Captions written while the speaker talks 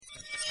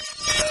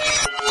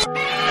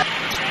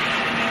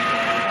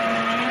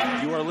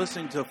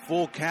listening to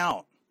Full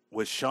Count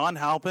with Sean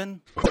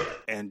Halpin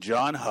and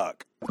John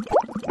Huck.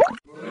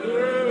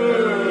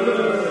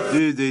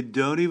 Dude, they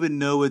don't even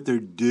know what they're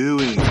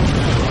doing.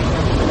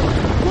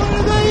 What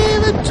are they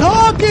even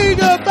talking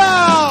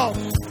about?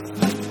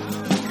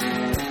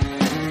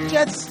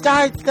 Just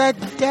start the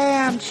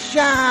damn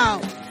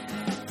show.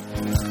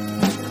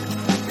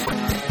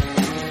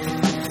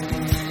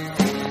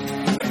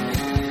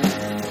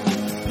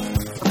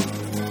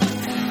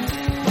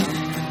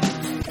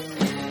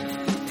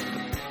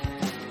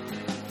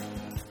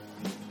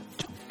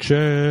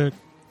 Check.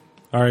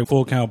 All right,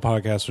 Full Count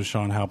Podcast with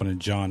Sean Halpin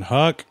and John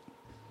Huck.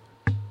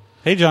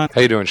 Hey, John.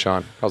 How you doing,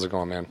 Sean? How's it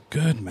going, man?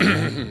 Good,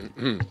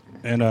 man.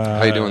 And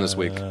how you doing this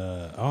week?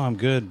 I'm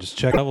good. Just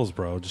check levels,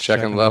 bro. Just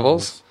checking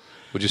levels?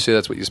 Would you say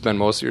that's what you spend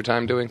most of your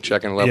time doing?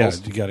 Checking levels?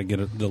 Yeah, you got to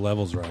get the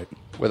levels right.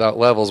 Without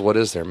levels, what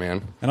is there,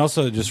 man? And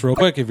also, just real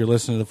quick, if you're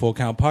listening to the Full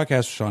Count Podcast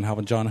with Sean Halpin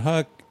and John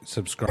Huck,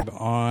 subscribe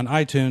on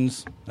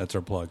iTunes. That's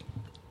our plug.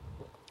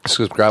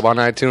 Subscribe on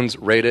iTunes,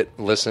 rate it,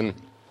 listen.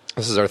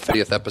 This is our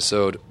 30th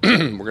episode.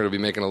 We're going to be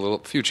making a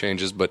few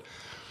changes, but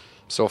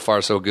so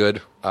far so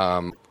good.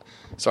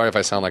 Sorry if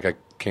I sound like I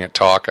can't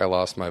talk. I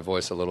lost my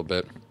voice a little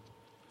bit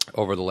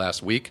over the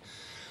last week,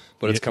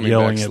 but it's coming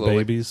back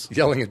slowly.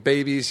 Yelling at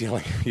babies,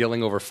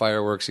 yelling over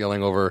fireworks,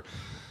 yelling over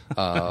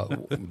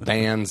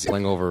bands,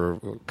 yelling over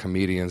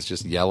comedians,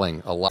 just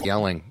yelling a lot,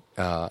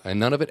 and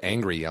none of it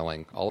angry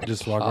yelling. All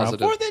just walk around.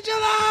 4th of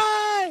July.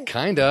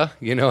 Kinda,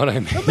 you know what I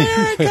mean?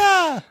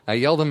 America! I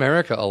yelled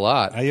America a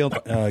lot. I yelled,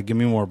 give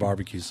me more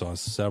barbecue sauce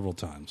several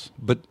times.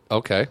 But,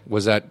 okay,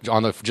 was that just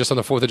on the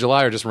 4th of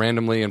July or just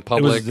randomly in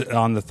public? It was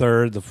on the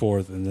 3rd, the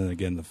 4th, and then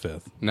again the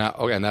 5th. Now,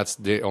 okay, and that's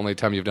the only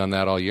time you've done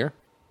that all year?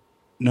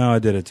 No, I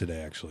did it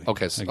today, actually.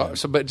 Okay,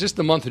 but just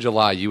the month of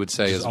July, you would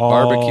say is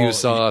barbecue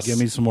sauce. Give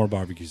me some more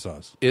barbecue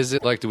sauce. Is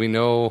it like, do we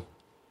know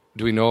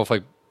if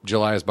like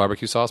July is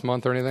barbecue sauce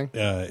month or anything?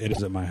 It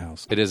is at my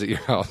house. It is at your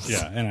house.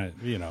 Yeah, and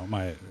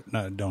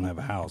I don't have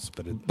a house,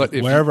 but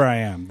wherever I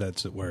am,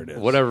 that's where it is.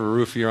 Whatever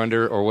roof you're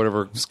under or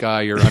whatever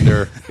sky you're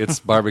under, it's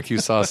barbecue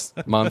sauce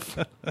month.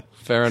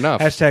 Fair enough.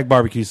 Hashtag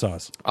barbecue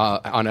sauce.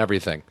 On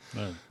everything.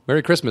 Right.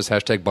 Merry Christmas,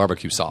 hashtag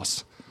barbecue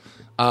sauce.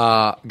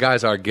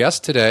 Guys, our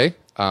guest today,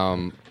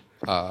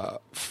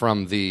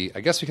 from the,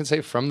 I guess we can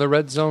say from the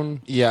Red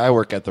Zone. Yeah, I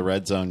work at the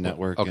Red Zone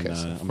Network, okay,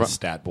 and I'm a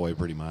stat boy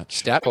pretty much.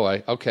 Stat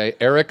boy, okay.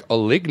 Eric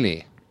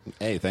Oligny.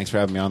 Hey, thanks for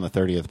having me on the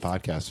 30th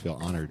podcast. I feel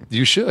honored.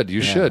 You should,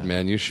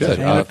 man. You should.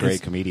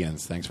 Great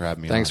comedians. Thanks for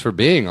having me on. Thanks for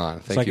being on.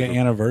 It's like an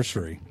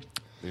anniversary.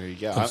 There you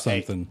go. Of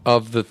something.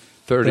 Of the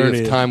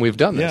 30th time we've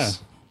done this.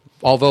 Yeah.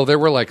 Although there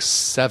were like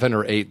 7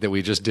 or 8 that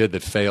we just did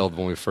that failed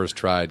when we first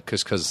tried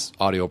because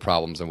audio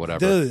problems and whatever.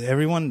 Dude,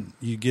 everyone,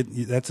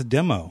 that's a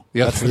demo.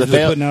 Yeah, that's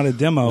putting out a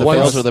demo. The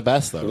fails are the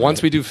best, though.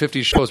 Once we do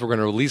 50 shows, we're going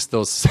to release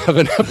those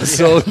 7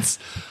 episodes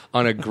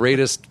on a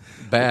greatest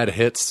bad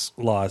hits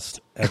lost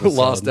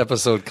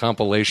episode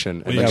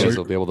compilation, and then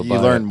you'll be able to buy.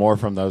 You learn more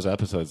from those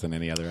episodes than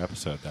any other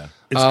episode, though.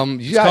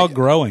 It's called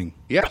growing.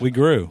 Yeah, we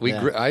grew.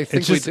 I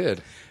think we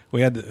did.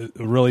 We had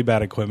really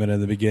bad equipment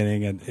in the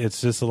beginning, and it's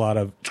just a lot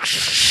of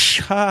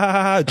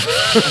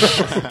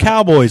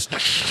cowboys,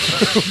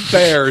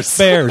 bears.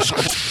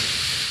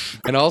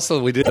 And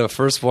also, we did the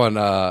first one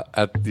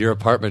at your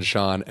apartment,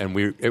 Sean, and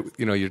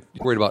you're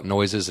worried about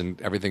noises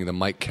and everything, the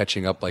mic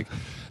catching up, like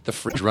the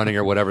fridge running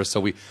or whatever.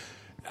 So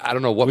I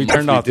don't know what we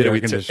turned off the air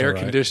conditioner. Air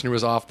conditioner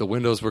was off. The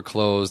windows were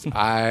closed.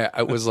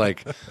 I was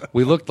like,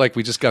 we looked like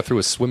we just got through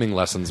a swimming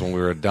lessons when we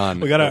were done.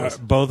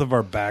 Both of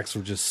our backs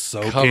were just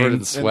soaking, covered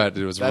in sweat.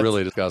 It was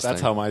really disgusting.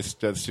 That's how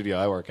the studio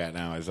I work at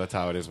now is. That's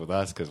how it is with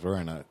us because we're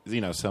in a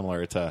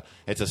similar. It's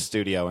a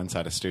studio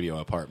inside a studio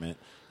apartment.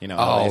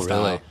 Oh, really?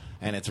 Style.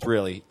 And it's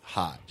really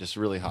hot, just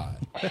really hot.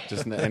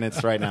 And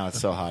it's right now.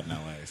 It's so hot in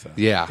LA. So.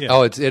 Yeah.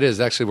 Oh, it is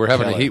actually. We're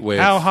having a heat wave.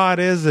 How hot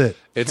is it?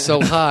 It's so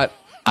hot.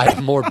 I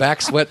have more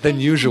back sweat than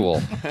usual.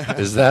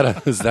 Is that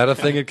a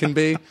thing it can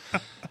be?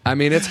 I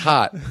mean, it's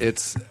hot.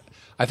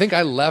 I think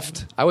I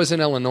left. I was in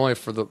Illinois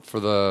for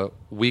the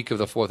week of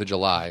the 4th of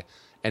July,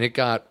 and it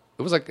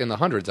was like in the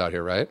hundreds out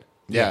here, right?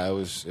 Yeah, it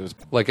was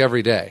like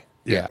every day.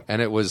 Yeah,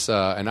 and it was.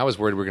 And I was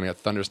worried we were going to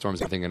get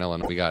thunderstorms. I think in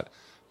Illinois we got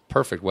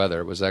perfect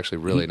weather. It was actually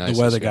really nice.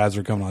 The weather guys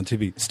were coming on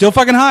TV. Still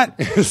fucking hot.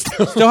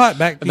 Still hot.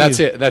 Back to That's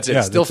you. it. That's it.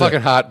 Yeah, Still fucking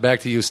hot.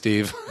 Back to you,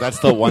 Steve. That's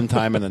the one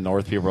time in the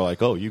North people were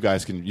like, "Oh, you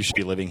should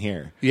be living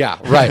here." Yeah,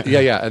 right.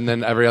 Yeah. And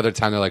then every other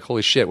time they're like,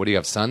 "Holy shit, what do you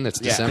have, sun? It's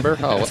December?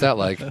 Oh, what's that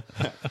like?"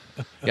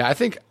 Yeah, I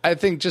think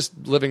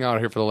just living out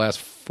here for the last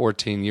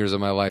 14 years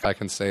of my life, I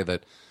can say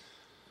that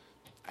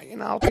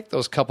I'll take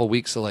those couple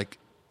weeks of like,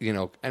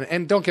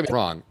 and don't get me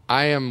wrong,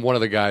 I am one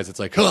of the guys that's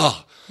like,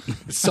 oh,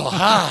 it's so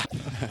hot.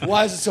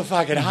 Why is it so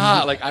fucking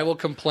hot? Like, I will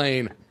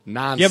complain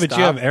nonstop. Yeah, but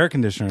you have air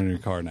conditioner in your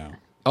car now.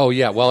 Oh,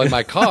 yeah. Well, in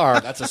my car.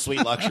 That's a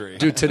sweet luxury.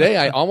 Dude, today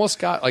I almost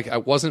got, I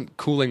wasn't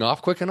cooling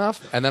off quick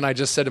enough. And then I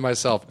just said to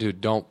myself,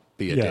 dude, don't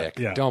be a dick.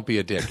 Yeah. Don't be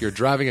a dick. You're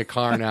driving a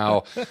car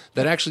now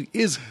that actually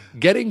is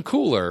getting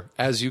cooler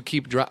as you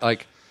keep driving.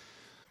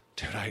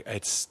 Dude,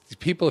 it's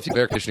people, if you have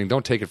air conditioning,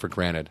 don't take it for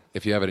granted.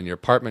 If you have it in your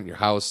apartment, your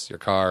house, your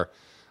car,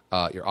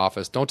 your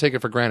office. Don't take it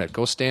for granted.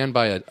 Go stand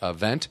by a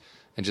vent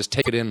and just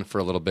take it in for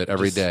a little bit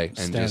every day.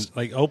 And just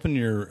like open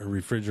your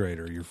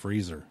refrigerator, your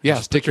freezer. Yeah,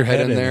 Just stick your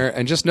head in there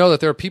and just know that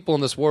there are people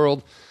in this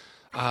world.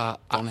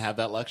 Don't have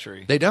that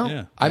luxury. They don't.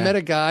 Yeah. I met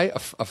a guy,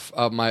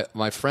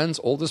 my friend's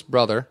oldest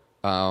brother.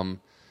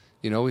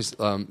 He's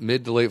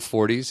mid to late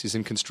 40s. He's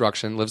in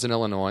construction, lives in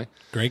Illinois.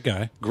 Great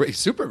guy. Great,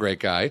 super great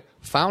guy.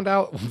 Found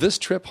out this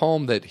trip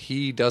home that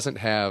he doesn't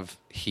have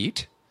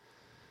heat.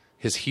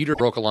 His heater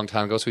broke a long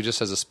time ago, so he just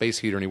has a space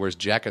heater and he wears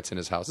jackets in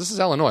his house. This is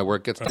Illinois, where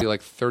it gets to be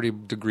like 30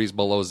 degrees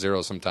below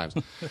zero sometimes.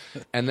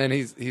 And then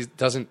he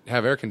doesn't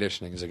have air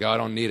conditioning. He's like, I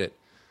don't need it.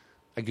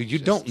 I go, you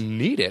don't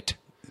need it.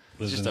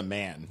 He's just a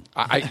man.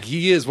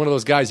 He is one of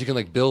those guys you can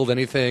like build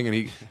anything, and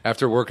he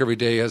after work every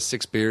day he has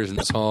 6 beers in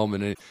his home,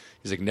 and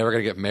he's like never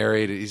gonna get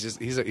married.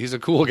 He's a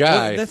cool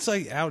guy. Well, that's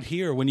like out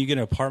here when you get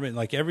an apartment.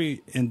 Like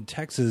in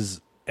Texas,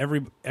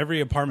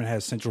 every apartment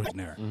has central heat and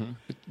air,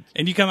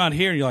 and you come out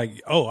here and you're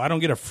like, oh, I don't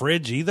get a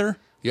fridge either.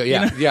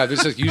 Yeah. You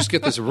just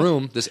get this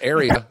room, this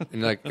area,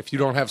 and like if you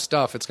don't have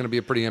stuff, it's gonna be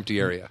a pretty empty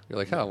area. You're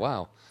like, oh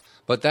wow,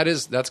 but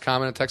that's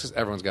common in Texas.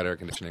 Everyone's got air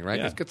conditioning, right?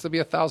 Yeah. It gets to be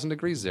 1,000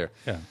 degrees there.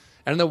 Yeah,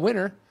 and in the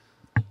winter.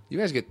 You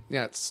guys get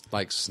it's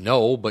like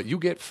snow, but you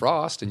get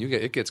frost and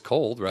it gets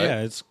cold, right?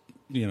 Yeah, it's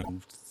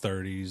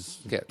 30s.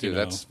 Yeah, dude,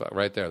 that's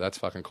right there. That's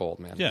fucking cold,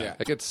 man. Yeah.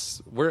 It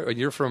gets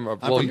you're from. I'm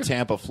from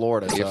Tampa,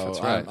 Florida, so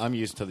that's right. I'm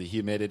used to the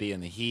humidity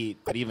and the heat.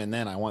 But even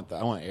then, I want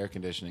air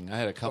conditioning. I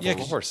had a couple. Yeah, of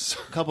course.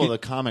 A couple of the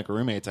comic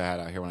roommates I had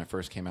out here when I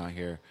first came out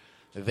here.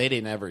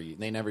 They never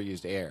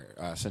used air,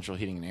 central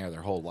heating and air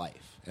their whole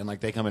life. And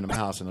like they come into my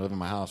house and live in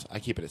my house, I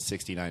keep it at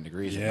 69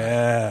 degrees.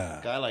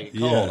 Yeah, I like it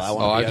cold.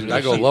 Yes. I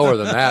go lower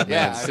than that,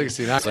 man. Yeah,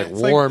 69 is like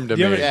warm to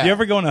me. You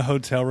ever go in a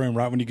hotel room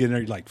right when you get in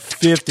there? You're like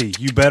 50.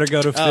 You better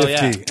go to 50. Oh,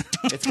 yeah.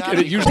 It's And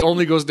it usually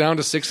only goes down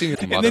to 60,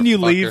 And then you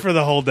leave for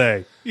the whole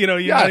day.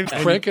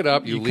 Crank it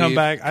up. You come leave,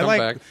 back. come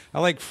back. I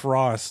like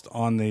frost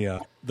on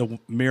the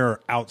mirror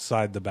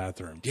outside the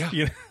bathroom.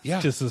 Yeah.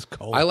 Just as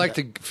cold. I like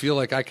to feel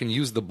like I can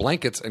use the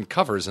blankets and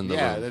covers in the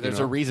room. There's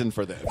a reason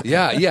for this.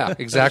 Yeah,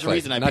 exactly.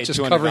 reason I Not paid just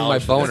 $200 covering my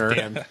for this boner.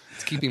 damn-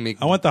 It's keeping me.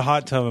 I want the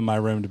hot tub in my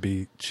room to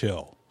be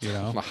chill.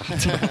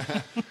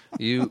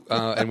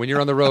 And when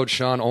you're on the road,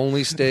 Sean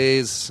only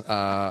stays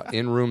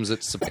in rooms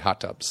that supply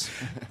hot tubs.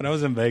 When I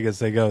was in Vegas,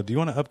 they go, "Do you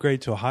want to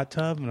upgrade to a hot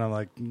tub?" And I'm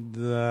like,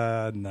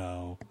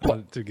 "No,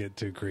 to get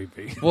too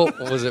creepy." Well,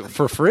 was it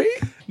for free?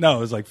 No, it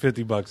was like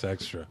 $50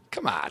 extra.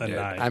 Come on, A dude.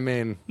 night. I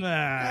mean,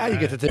 Nah. you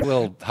get to take a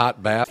little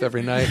hot bath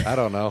every night. I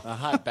don't know. A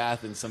hot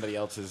bath in somebody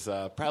else's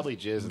probably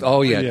jizz.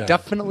 Oh yeah, Yeah.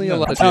 definitely a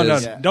lot of No,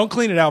 jizz. don't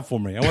clean it out for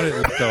me. I want it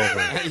left over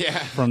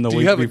from the Do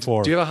week you have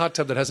before. do you have a hot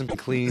tub that hasn't been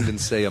cleaned in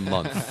say a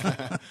month?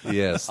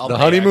 Yes, I'll the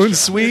pay honeymoon extra.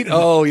 suite.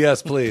 Oh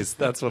yes, please.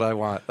 That's what I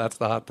want. That's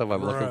the hot tub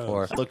I'm looking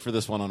for. Look for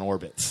this one on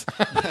Orbitz.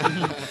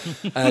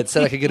 It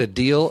said I could get a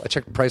deal. I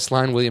checked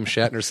Priceline. William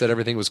Shatner said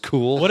everything was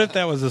cool. What if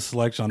that was a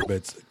selection on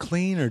bits?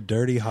 Clean or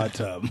dirty hot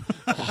tub?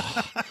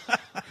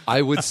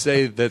 I would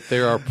say that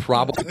there are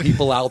probably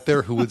people out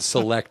there who would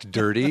select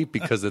dirty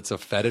because it's a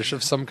fetish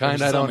of some kind.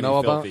 There's I so don't many know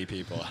about. filthy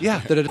people. Yeah,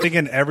 that I'm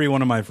thinking every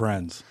one of my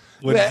friends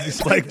would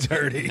select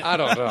dirty. I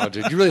don't know,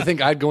 dude. You really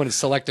think I'd go in and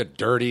select a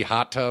dirty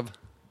hot tub?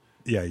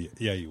 Yeah,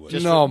 you would.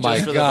 Just No, my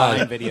just for God.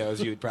 the Vine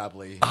videos, you would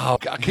probably. Oh,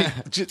 God.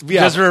 Just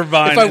for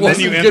Vine, If I and then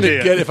wasn't you gonna empty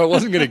it. get, if I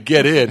wasn't going to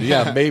get in,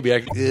 yeah, maybe I.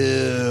 If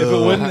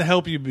it wouldn't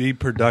help you be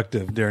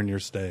productive during your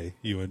stay,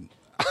 you would.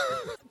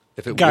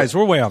 If it Guys,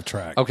 we're way off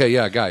track. Okay,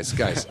 yeah, guys.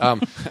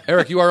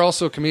 Eric, you are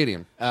also a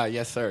comedian.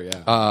 Yes, sir.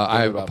 Yeah.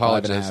 I Been about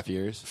apologize. 5.5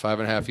 years.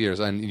 5.5 years,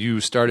 and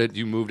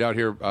you moved out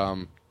here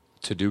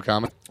to do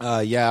comedy.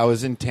 Yeah, I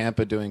was in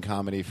Tampa doing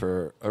comedy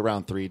for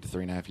around 3 to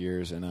 3.5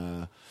 years,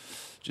 and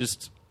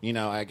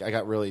I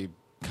got really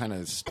kind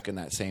of stuck in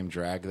that same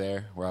drag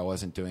there, where I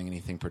wasn't doing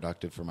anything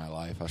productive for my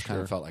life. I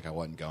kind of felt like I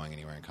wasn't going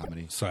anywhere in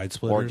comedy. Side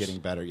splitters? Or getting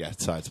better. Yeah,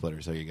 side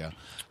splitters. There you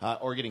go.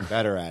 Or getting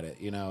better at it,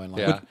 and like,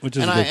 Yeah. Which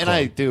is and a good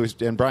I club.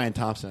 do. And Brian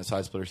Thompson at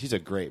Side Splitters, he's a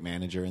great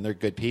manager, and they're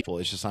good people.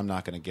 It's just I'm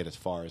not going to get as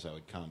far as I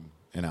would come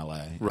in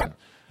LA. Right.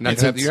 And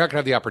You're not going to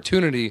have the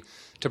opportunity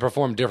to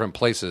perform different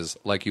places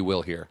like you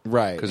will here.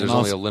 Right. Because And there's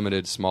only also- a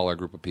limited, smaller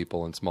group of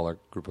people and smaller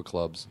group of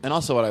clubs. And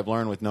also what I've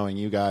learned with knowing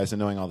you guys and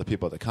knowing all the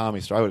people at the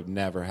Comedy Store, I would have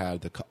never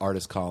had the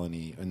artist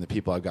colony and the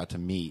people I've got to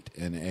meet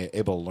and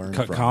able to learn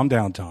from. Calm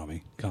down,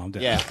 Tommy. Calm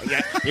down. Yeah,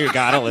 you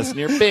got to listen to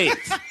your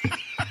beats.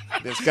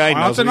 This guy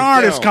knows It's an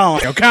what he's artist doing.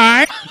 calling,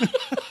 okay?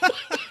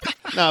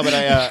 No, but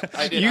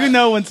I did. You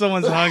know when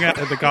someone's hung out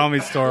at the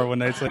comedy store when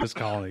they say it's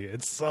calling.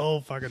 It's so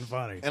fucking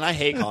funny. And I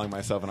hate calling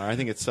myself an artist. I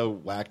think it's so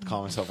whack to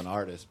call myself an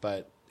artist,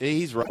 but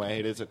he's right.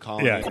 It is a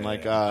calling. Yeah, and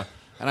yeah,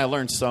 and I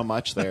learned so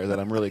much there that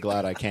I'm really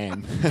glad I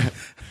came.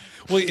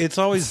 Well, it's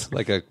always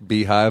Like a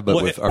beehive,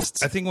 but with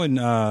artists. I think when,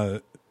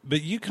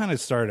 but you kind of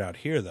started out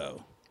here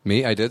though.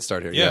 Me, I did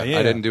start here. Yeah, yeah.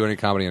 I didn't do any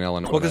comedy in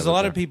Illinois. Well, because a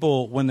lot of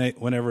people,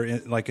 whenever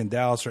like in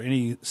Dallas or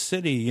any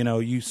city,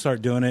 you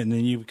start doing it, and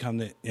then you become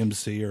the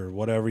MC or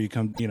whatever. You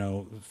come,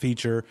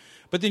 feature,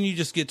 but then you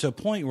just get to a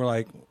point where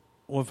like,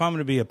 well, if I'm going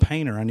to be a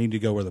painter, I need to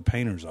go where the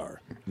painters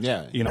are.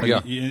 Yeah. You know,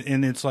 Yeah.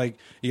 And it's like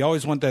you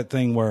always want that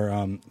thing where,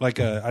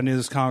 I knew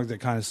this comic that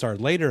kind of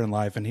started later in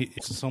life, and I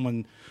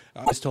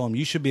always told him,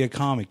 you should be a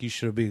comic, you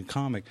should be a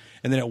comic.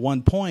 And then at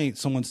one point,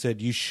 someone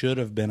said, you should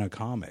have been a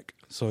comic.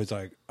 So it's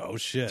like, oh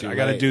shit, I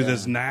got to do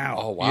this now.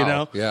 Oh, wow. You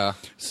know? Yeah.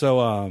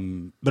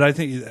 So, but I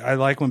think I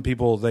like when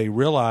people, they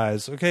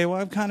realize, okay, well,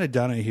 I've kind of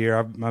done it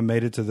here. I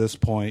made it to this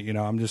point. You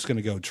know, I'm just going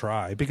to go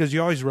try, because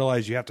you always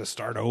realize you have to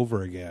start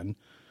over again.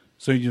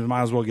 So you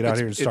might as well get out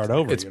here and start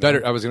over. It's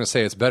better. I was going to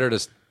say, it's better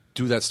to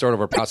do that start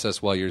over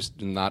process while you're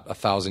not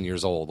 1,000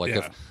 years old. Like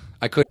if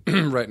I could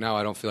right now,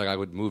 I don't feel like I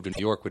would move to New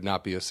York would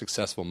not be a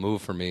successful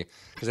move for me,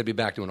 because I'd be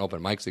back doing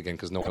open mics again,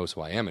 because no one knows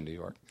who I am in New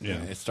York.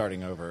 Yeah, it's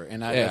starting over,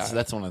 and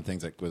that's one of the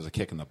things that was a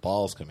kick in the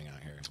balls coming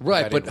out here.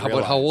 Right, but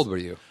how old were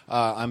you?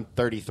 I'm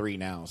 33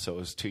 now, so it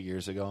was 2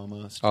 years ago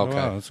almost. Okay,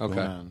 wow, that's cool.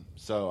 okay.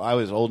 So I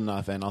was old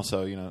enough, and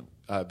also,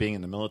 being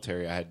in the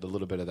military, I had a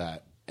little bit of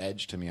that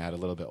edge to me. I had a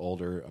little bit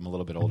older. I'm a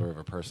little bit older of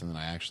a person than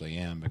I actually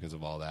am because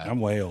of all that. I'm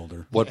way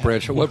older. What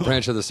branch? What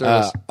branch of the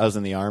service? I was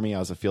in the Army. I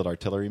was a field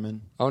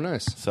artilleryman. Oh,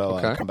 nice. So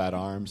okay. combat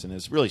arms, and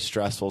it's really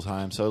stressful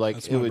time. So like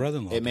That's my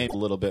brother-in-law. it made me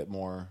a little bit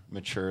more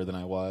mature than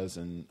I was.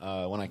 And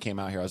when I came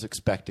out here, I was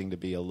expecting to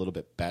be a little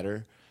bit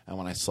better. And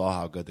when I saw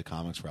how good the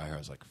comics were out here, I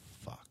was like,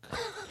 fuck.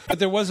 But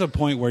there was a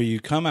point where you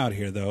come out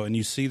here, though, and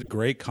you see the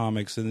great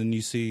comics, and then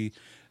you see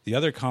the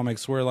other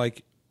comics where,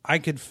 like, I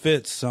could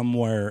fit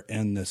somewhere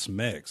in this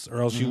mix,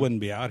 or else you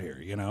wouldn't be out here,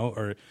 you know?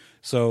 Or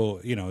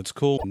so, it's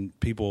cool when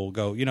people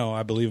go,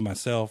 I believe in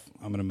myself,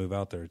 I'm going to move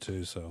out there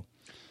too, so.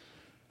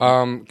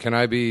 Can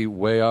I be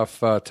way off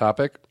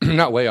topic?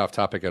 Not way off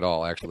topic at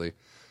all, actually.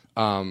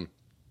 I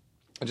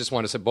just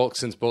want to say,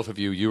 since both of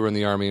you were in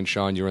the Army, and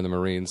Shawn, you were in the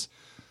Marines,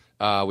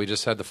 we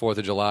just had the 4th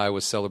of July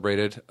was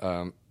celebrated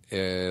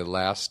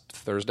last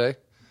Thursday.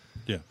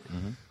 Yeah.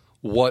 Mm-hmm.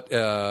 What,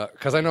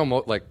 because I know,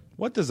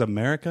 What does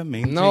America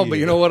mean no, to but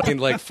you know what I mean?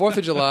 Like, 4th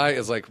of July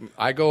is like,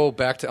 I go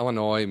back to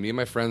Illinois, me and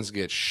my friends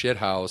get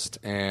shit-housed,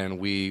 and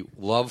we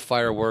love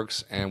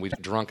fireworks, and we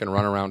get drunk and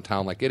run around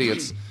town like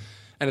idiots,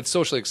 and it's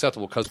socially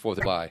acceptable because 4th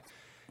of July.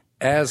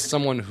 As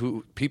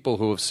people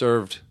who have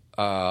served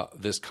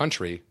this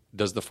country,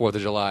 does the 4th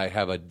of July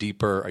have a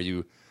deeper,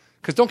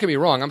 because don't get me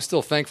wrong, I'm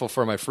still thankful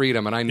for my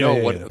freedom, and I know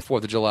what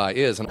 4th of July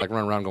is, and I'm like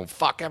running around going,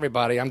 fuck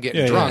everybody, I'm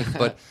getting drunk,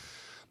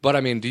 but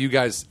I mean, do you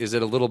guys, is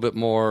it a little bit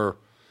more,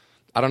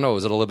 I don't know,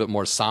 is it a little bit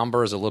more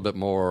somber? Is it a little bit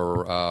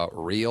more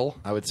real?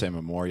 I would say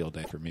Memorial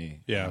Day for me.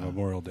 Yeah,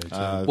 Memorial Day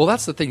too. Well,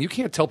 that's the thing. You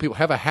can't tell people,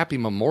 have a happy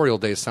Memorial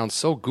Day sounds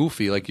so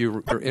goofy. Like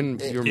you're in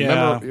your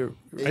memory.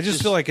 I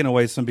just feel like, in a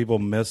way, some people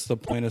miss the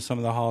point of some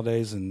of the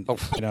holidays, and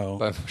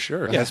I'm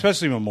sure. yeah,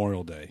 especially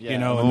Memorial Day.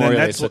 Memorial and then Day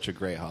that's is such a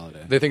great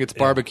holiday. They think it's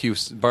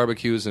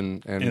barbecues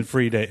and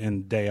free day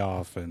and day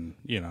off, and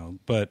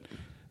but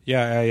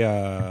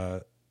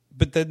yeah,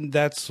 but then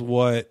that's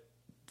what.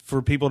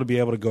 For people to be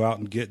able to go out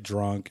and get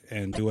drunk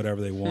and do whatever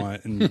they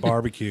want and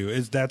barbecue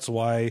that's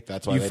why they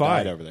you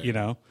fight died over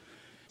there.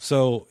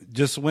 So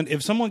just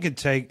if someone could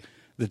take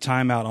the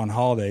time out on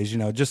holidays,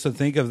 just to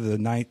think of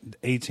the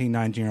 18,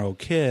 19-year-old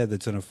kid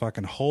that's in a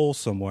fucking hole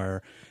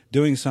somewhere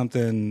doing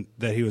something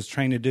that he was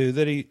trained to do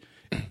that he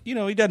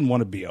doesn't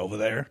want to be over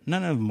there.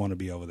 None of them want to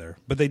be over there,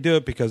 but they do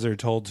it because they're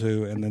told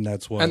to, and then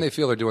that's what. And they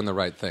feel they're doing the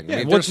right thing. Yeah, I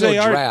mean, which there's no they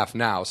are. draft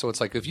now, so it's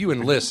like if you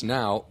enlist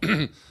now.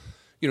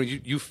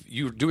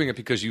 You're doing it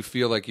because you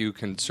feel like you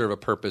can serve a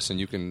purpose and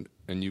you can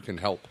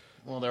help.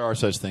 Well, there are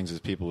such things as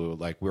people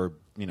who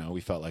we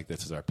felt like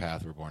this is our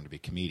path. We're born to be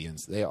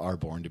comedians. They are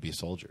born to be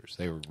soldiers.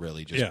 They were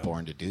really just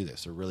born to do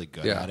this. They're really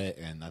good at it,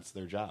 and that's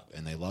their job,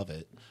 and they love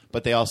it.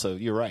 But they also,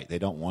 you're right, they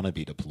don't want to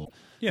be deployed.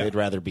 Yeah. They'd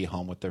rather be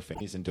home with their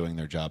families and doing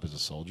their job as a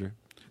soldier.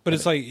 But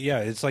it's like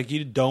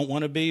you don't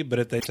want to be, but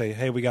if they say,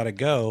 hey, we got to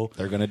go.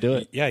 They're going to do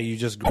it. Yeah, you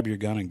just grab your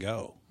gun and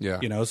go.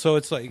 Yeah. So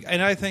it's like,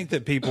 and I think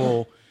that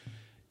people...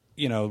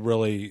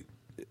 really,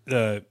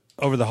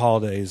 over the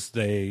holidays,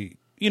 they,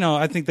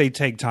 I think they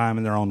take time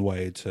in their own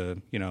way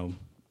to,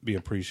 be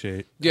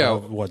appreciate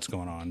of what's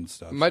going on and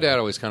stuff. My dad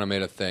always kind of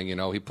made a thing,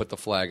 he put the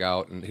flag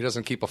out, and he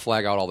doesn't keep a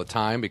flag out all the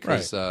time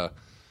because you're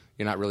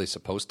not really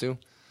supposed to.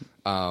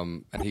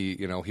 And he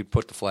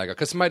put the flag out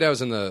because my dad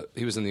was in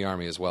the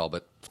Army as well,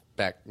 but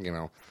back,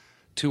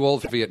 too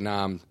old for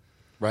Vietnam.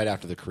 Right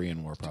after the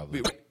Korean War,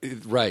 probably.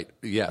 Right,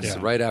 yes. Yeah.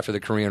 Right after the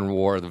Korean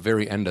War, the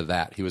very end of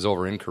that. He was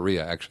over in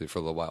Korea, actually, for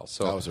a little while.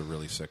 So that was a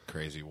really sick,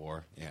 crazy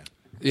war, yeah.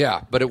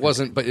 Yeah, but it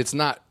wasn't, but it's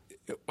not,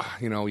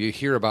 you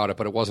hear about it,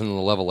 but it wasn't on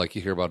the level like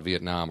you hear about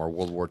Vietnam or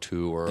World War II.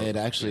 Or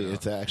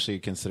It's actually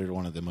considered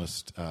one of the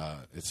most,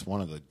 it's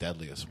one of the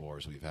deadliest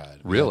wars we've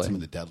had. Really? We had some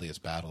of the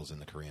deadliest battles in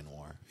the Korean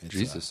War.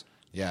 Jesus.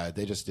 Yeah,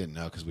 they just didn't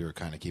know because we were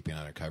kind of keeping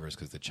under covers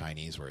because the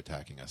Chinese were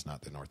attacking us,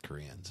 not the North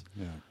Koreans.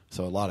 Yeah.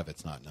 So a lot of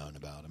it's not known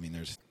about. I mean,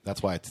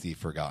 that's why it's the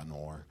forgotten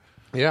war.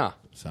 Yeah.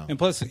 So and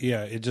plus,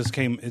 it just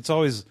came. It's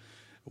always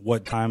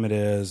what time it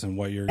is and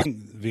what you're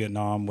in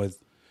Vietnam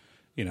with.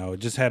 it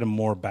just had a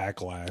more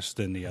backlash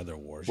than the other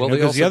wars. Well,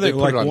 they also they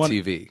put it on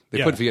TV.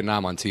 They put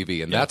Vietnam on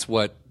TV, and that's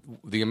what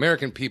the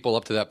American people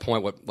up to that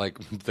point, what like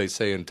they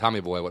say in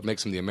Tommy Boy, what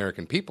makes them the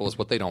American people is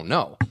what they don't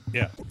know.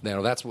 Yeah,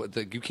 that's what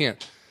you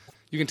can't.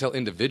 You can tell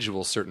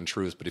individuals certain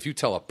truths, but if you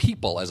tell a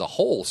people as a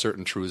whole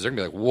certain truths, they're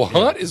gonna be like,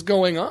 "What is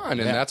going on?"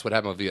 And that's what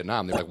happened with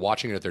Vietnam. They're like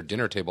watching it at their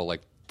dinner table,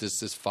 like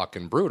this is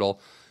fucking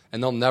brutal,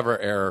 and they'll never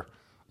air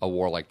a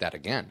war like that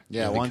again.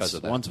 Yeah,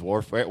 once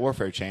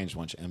warfare changed,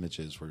 once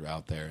images were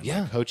out there. And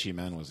like, Ho Chi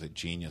Minh was a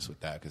genius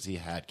with that because he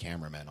had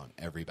cameramen on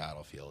every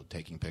battlefield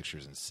taking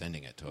pictures and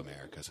sending it to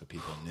America so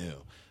people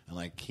knew. And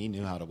like he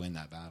knew how to win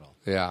that battle.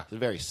 Yeah, he's a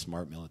very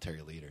smart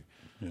military leader.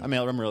 Yeah. I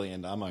mean, I'm really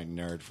I'm a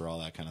nerd for all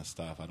that kind of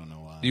stuff. I don't know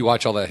why. You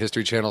watch all that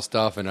History Channel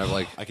stuff, and I'm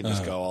like, I can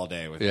just go all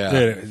day with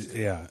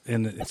yeah.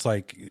 And it's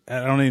like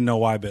I don't even know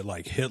why, but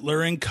like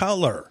Hitler in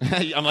color.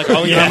 I'm like,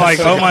 oh yeah. I'm like,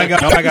 oh my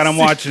god, I'm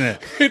watching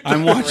it.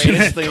 I'm watching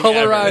it.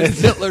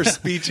 Colorized Hitler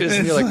speeches,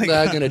 and you're like,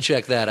 I'm gonna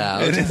check that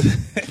out.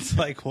 It's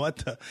like what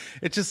the?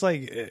 It's just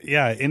like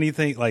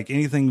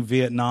anything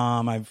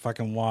Vietnam. I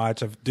fucking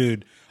watch.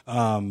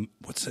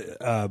 What's it?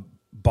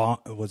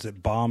 Was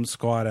it Bomb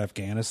Squad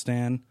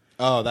Afghanistan?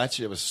 Oh, that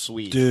shit was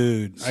sweet,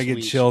 dude. I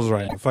get chills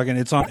right now. Fucking,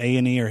 it's on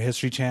A&E or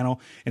History Channel,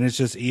 and it's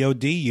just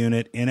EOD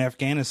unit in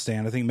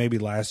Afghanistan. I think maybe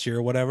last year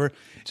or whatever,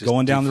 just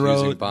going down the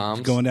road,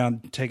 going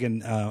down,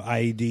 taking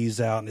IEDs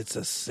out, and it's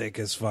the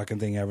sickest fucking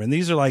thing ever. And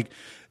these are like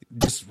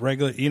just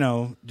regular,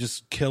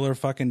 just killer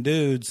fucking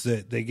dudes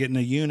that they get in a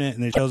unit,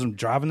 and it shows them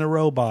driving the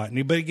robot,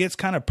 but it gets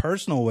kind of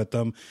personal with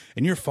them,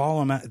 and you're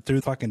following them through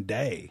the fucking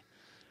day.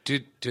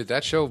 Did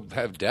that show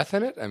have death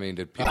in it? I mean,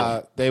 did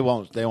people? They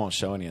won't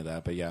show any of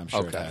that, but yeah, I'm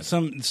sure it has.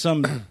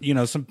 Some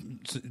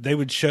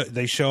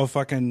they show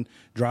fucking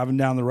driving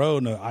down the road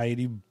and an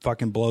IED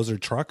fucking blows their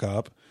truck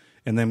up,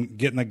 and then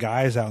getting the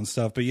guys out and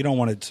stuff. But you don't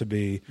want it to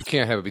be. You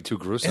can't have it be too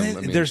gruesome.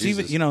 And there's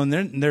Jesus. Even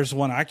and there's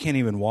one I can't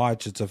even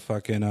watch. It's a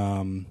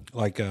fucking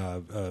like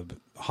a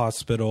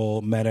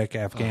hospital medic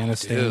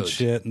Afghanistan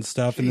shit and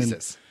stuff. Jesus. And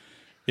then.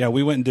 Yeah,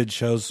 we went and did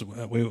shows.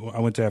 I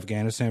went to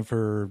Afghanistan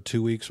for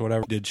 2 weeks or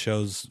whatever. Did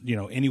shows,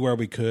 anywhere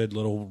we could,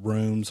 little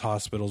rooms,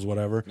 hospitals,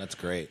 whatever. That's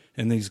great.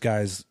 And these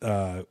guys,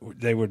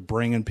 they were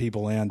bringing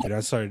people in. Dude, I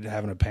started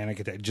having a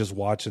panic attack just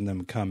watching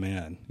them come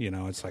in.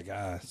 It's like,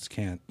 just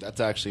can't. That's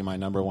actually my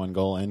number one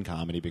goal in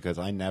comedy because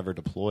I never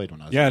deployed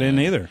when I was I didn't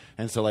either.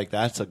 And so,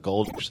 that's a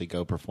goal to actually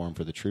go perform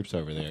for the troops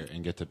over there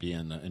and get to be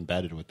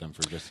embedded with them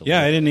for just a little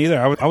I bit. didn't either.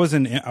 I was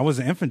in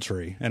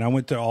infantry, and I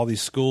went to all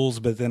these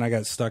schools, but then I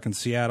got stuck in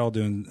Seattle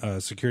doing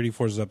security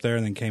forces up there,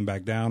 and then came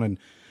back down. And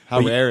how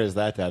rare is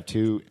that to have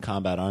two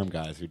combat armed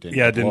guys who didn't?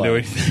 Yeah, didn't do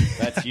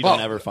anything. You don't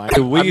ever find.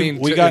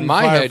 We got in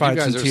my head, you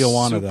guys are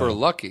Tijuana, super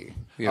lucky.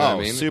 You know what I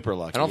mean? Super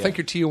lucky. I don't think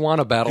your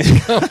Tijuana battles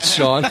count,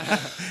 Sean.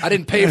 I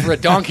didn't pay for a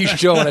donkey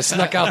show and I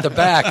snuck out the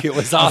back. It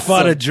was awesome. I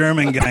fought a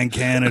German guy in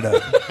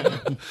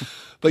Canada.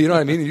 But you know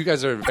what I mean? You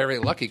guys are very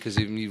lucky because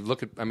even you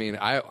look at. I mean,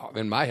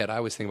 in my head, I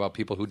always think about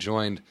people who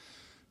joined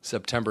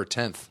September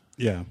 10th.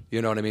 Yeah,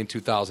 you know what I mean.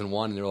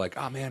 2001, and they're like,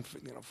 "Oh man,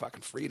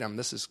 fucking freedom!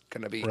 This is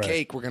gonna be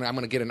cake. I'm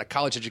gonna get a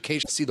college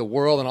education, see the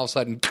world," and all of a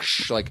sudden,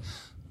 like,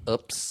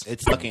 oops.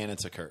 It's lucky and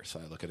it's a curse.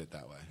 I look at it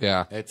that way.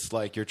 Yeah, it's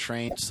like you're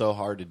trained so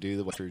hard to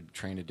do what you're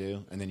trained to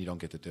do, and then you don't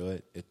get to do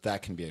it.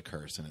 That can be a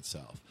curse in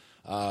itself.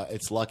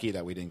 It's lucky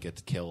that we didn't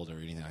get killed or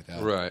anything like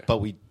that. Right.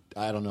 But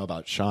I don't know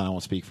about Shawn. I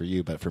won't speak for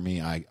you, but for me,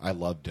 I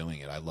love doing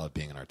it. I love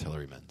being an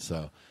artilleryman.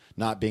 So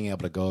not being able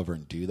to go over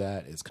and do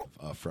that is kind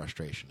of a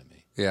frustration to me.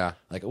 Yeah,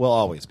 like it will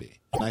always be,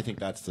 and I think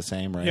that's the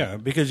same, right? Yeah,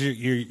 because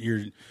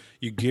you're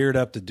geared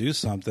up to do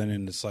something,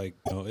 and it's like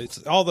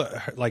it's all the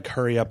like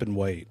hurry up and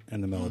wait in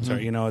the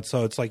military.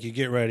 Mm-hmm. It's like you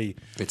get ready.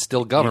 It's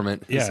still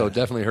government, so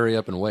definitely hurry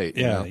up and wait.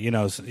 Yeah, you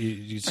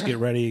just get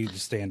ready to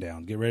stand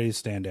down. Get ready to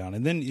stand down,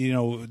 and then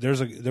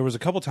there was a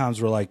couple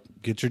times where like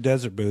get your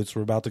desert boots,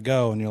 we're about to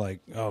go, and you're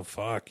like, oh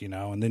fuck,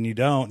 and then you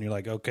don't, and you're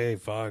like, okay,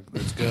 fuck,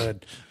 that's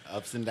good.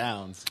 Ups and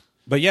downs.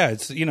 But yeah,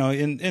 it's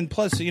and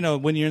plus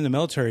when you're in the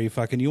military,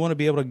 you want to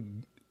be able to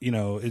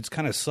it's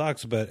kind of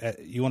sucks, but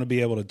you want to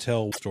be able to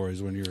tell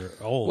stories when you're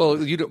old.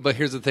 Well, but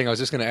here's the thing: I was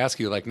just going to ask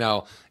you, like,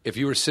 now, if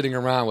you were sitting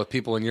around with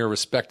people in your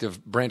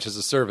respective branches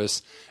of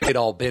service, they'd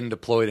all been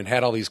deployed and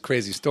had all these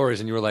crazy stories,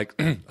 and you were like,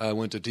 I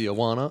went to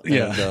Tijuana,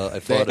 and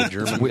I fought a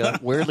German guy.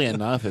 Weirdly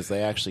enough, is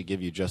they actually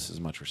give you just as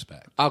much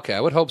respect. Okay,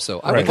 I would hope so.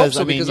 I would hope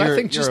so because I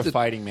think you're a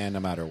fighting man no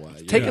matter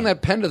what. Taking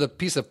that pen to the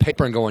piece of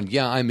paper and going,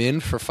 yeah, I'm in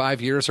for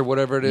 5 years or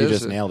whatever it is. You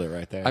just nailed it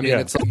right there. I mean,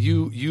 it's like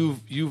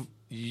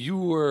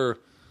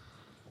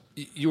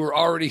you were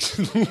already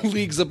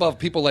leagues above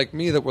people like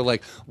me that were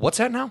like, what's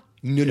that now?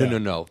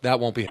 No. That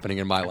won't be happening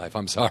in my life.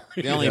 I'm sorry.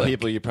 The only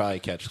people you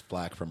probably catch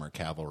flack from are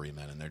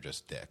cavalrymen, and they're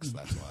just dicks.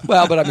 That's why.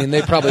 Well, but I mean,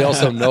 they probably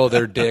also know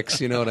they're dicks.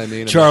 You know what I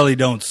mean? Charlie,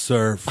 don't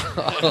surf.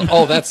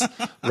 Oh, that's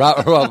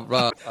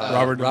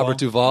Robert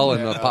Duvall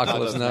in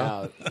Apocalypse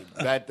Now.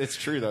 It's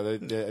true though.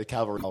 The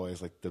cavalry are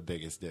always like the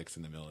biggest dicks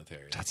in the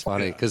military. That's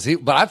funny because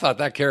but I thought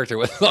that character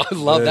was. I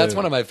love. That's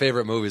one of my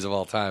favorite movies of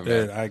all time.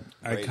 Dude, Man.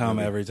 I come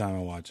every time I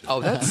watch it.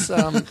 Oh, that's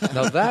no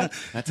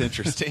that's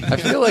interesting. I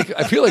feel like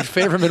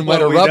Favorman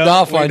might have rubbed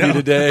off on you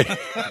today.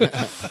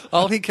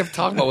 All he kept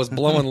talking about was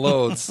blowing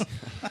loads.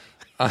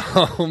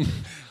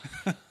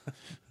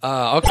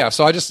 Okay,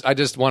 so I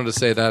just wanted to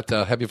say that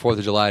Happy 4th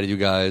of July to you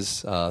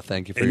guys.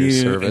 Thank you for your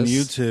service. And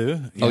you too.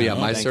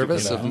 My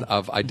service.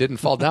 I didn't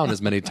fall down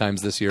as many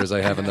times this year as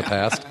I have in the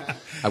past.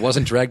 I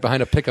wasn't dragged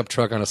behind a pickup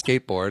truck on a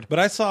skateboard. But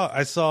I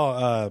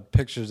saw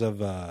pictures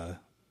of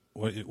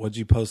what'd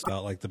you post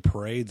about, like the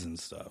parades and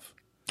stuff.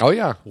 Oh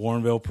yeah,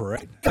 Warrenville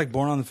Parade. It's like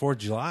Born on the 4th of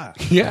July.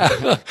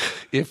 Yeah,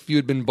 if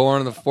you'd been born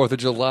on the 4th of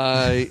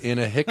July in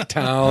a hick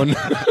town.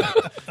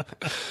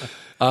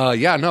 I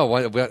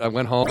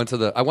went home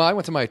I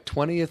went to my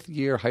 20th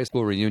year high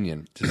school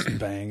reunion. Just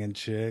banging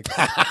chicks.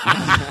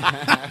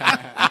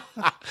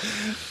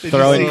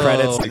 Throwing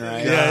credits.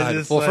 Right?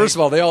 Yeah, first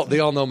of all, they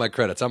all know my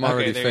credits. I'm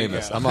already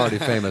famous. I'm already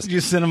famous.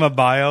 You send them a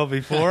bio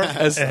before?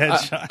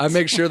 I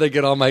make sure they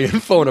get all my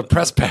info in a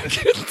press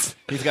packet.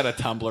 He's got a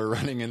Tumblr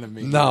running in the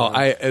meantime.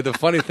 No, the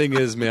funny thing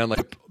is, man,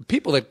 like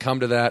people that come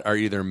to that are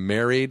either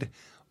married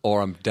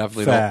or I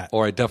definitely don't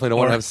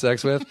want to have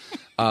sex with.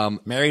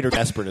 Married or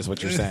desperate is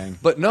what you're saying.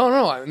 But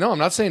no, I'm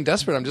not saying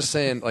desperate. I'm just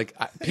saying like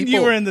people.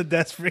 You were in the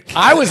desperate case.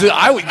 I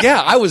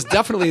was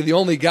definitely the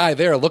only guy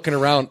there looking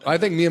around. I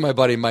think me and my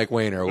buddy Mike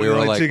Wayner, we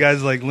were like two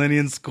guys like Lenny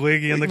and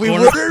Squiggy in the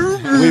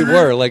corner. We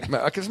were like,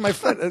 because my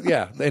friend,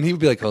 and he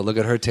would be like, "Oh, look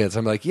at her tits."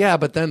 I'm like, "Yeah,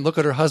 but then look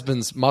at her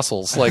husband's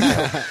muscles." Like,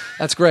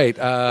 that's great.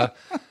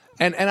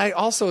 And I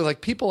also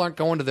like people aren't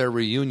going to their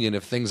reunion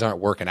if things aren't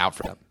working out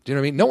for them. Do you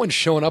know what I mean? No one's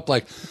showing up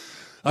like,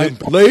 I'm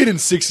late in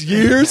 6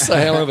 years.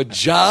 I don't have a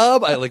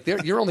job.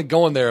 You're only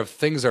going there if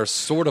things are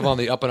sort of on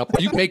the up and up.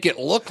 You make it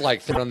look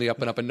like they're on the up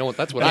and up, and no one.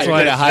 That's why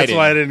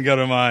I didn't go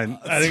to mine.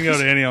 I didn't go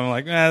to any of them.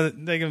 I'm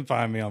like, they can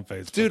find me on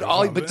Facebook. Dude,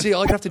 all you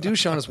have to do,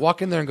 Shawn, is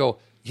walk in there and go,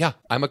 yeah,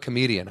 I'm a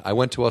comedian. I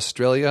went to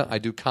Australia. I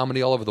do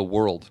comedy all over the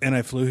world. And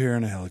I flew here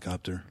in a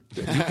helicopter.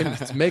 You can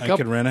make I up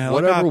could rent a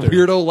helicopter. Whatever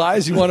weirdo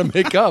lies you want to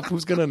make up.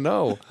 Who's going to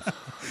know?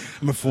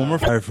 I'm a former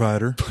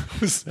firefighter.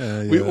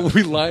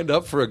 We lined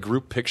up for a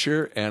group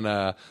picture,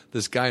 and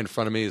this guy in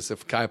front of me is a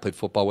guy I played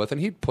football with, and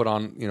he put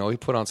on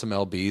some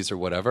LBs or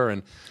whatever,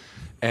 and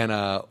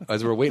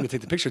as we were waiting to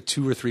take the picture,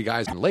 2 or 3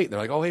 guys were late. They're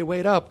like, "Oh, hey,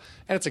 wait up!"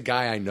 And it's a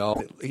guy I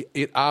know.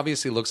 It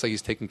obviously looks like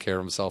he's taking care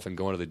of himself and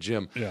going to the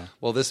gym. Yeah.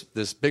 Well, this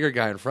bigger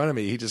guy in front of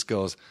me, he just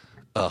goes,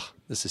 "Ugh,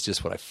 this is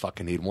just what I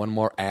fucking need. One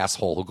more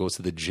asshole who goes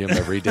to the gym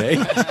every day."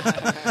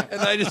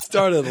 And I just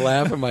started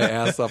laughing my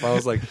ass off. I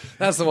was like,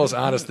 that's the most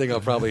honest thing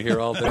I'll probably hear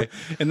all day.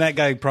 And that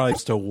guy probably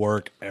has to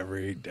work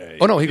every day.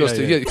 Oh, no, he goes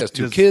he has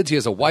 2 kids. He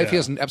has a wife. Yeah. He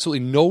has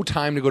absolutely no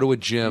time to go to a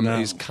gym. No.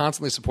 He's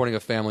constantly supporting a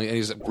family, and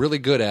he's really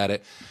good at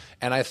it.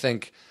 And I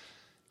think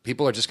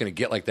people are just going to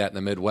get like that in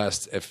the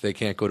Midwest if they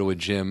can't go to a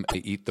gym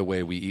and eat the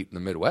way we eat in the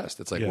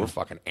Midwest. It's like we're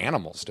fucking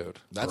animals, dude.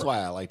 That's why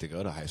I like to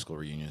go to high school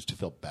reunions, to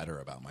feel better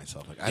about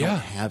myself. Like I don't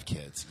have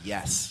kids.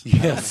 Yes.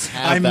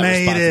 I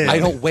made it. I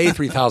don't weigh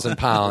 3,000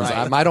 pounds.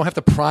 Right. I don't have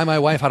to pry my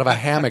wife out of a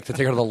hammock to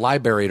take her to the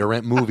library to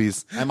rent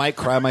movies. I might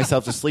cry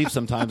myself to sleep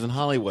sometimes in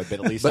Hollywood, but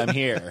at least I'm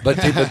here. But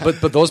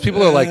those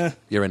people are like,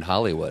 you're in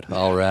Hollywood.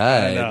 All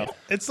right. I know.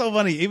 It's so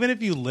funny. Even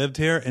if you lived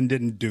here and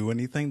didn't do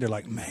anything, they're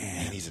like,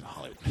 man, he's in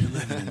Hollywood. You're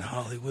living in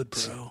Hollywood,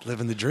 bro.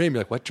 Living the dream.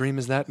 You're like, what dream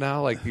is that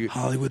now? Like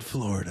Hollywood,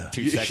 Florida.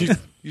 2 seconds.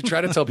 You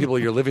try to tell people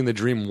you're living the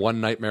dream one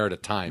nightmare at a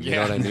time. You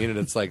know what I mean? And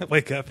it's like,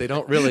 wake up. They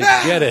don't really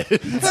get it.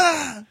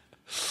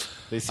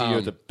 They see you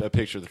with a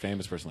picture of the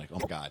famous person, like, oh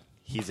my God,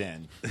 he's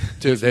in.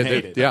 Dude,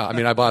 I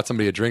mean, I bought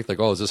somebody a drink, like,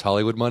 oh, is this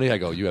Hollywood money? I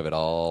go, you have it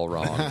all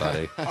wrong,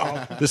 buddy.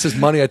 This is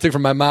money I took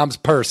from my mom's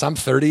purse. I'm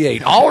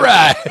 38. All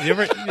right. You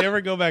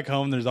ever go back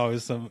home? There's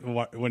always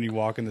when you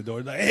walk in the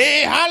door, like,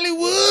 hey,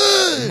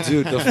 Hollywood.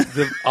 Dude,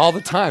 all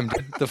the time.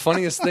 The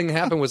funniest thing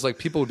happened was like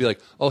people would be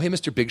like, oh, hey,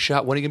 Mr. Big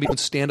Shot, when are you going to be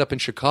stand up in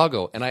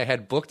Chicago? And I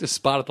had booked a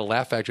spot at the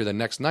Laugh Factory the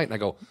next night. And I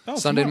go,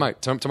 Sunday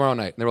night, tomorrow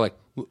night. And they were like,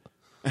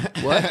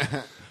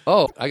 what?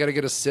 Oh, I got to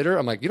get a sitter?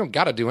 I'm like, you don't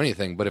got to do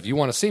anything. But if you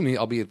want to see me,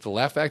 I'll be at the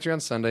Laugh Factory on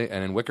Sunday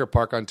and in Wicker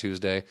Park on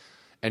Tuesday.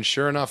 And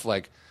sure enough,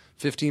 like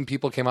 15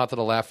 people came out to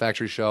the Laugh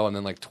Factory show, and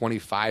then like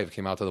 25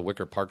 came out to the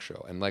Wicker Park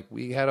show. And like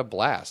we had a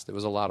blast. It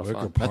was a lot of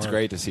fun. That's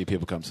great to see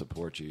people come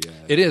support you. Yeah.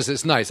 It is.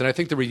 It's nice. And I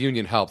think the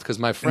reunion helped because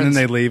my friends... And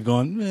then they leave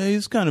going,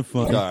 he's kind of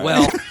fun.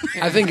 Well,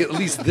 I think at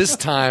least this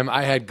time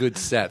I had good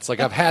sets.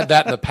 Like I've had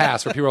that in the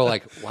past where people are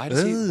like, why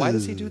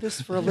does he do this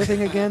for a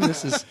living again?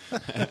 This is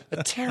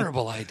a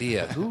terrible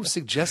idea. Who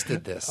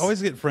suggested this? I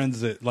always get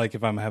friends that, like,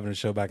 if I'm having a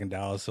show back in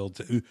Dallas, they'll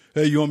say,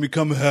 hey, you want me to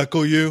come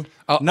heckle you?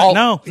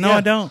 No, I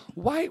don't.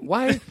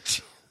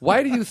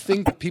 Why do you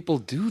think people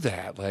do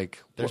that?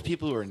 Like, there's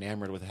people who are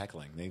enamored with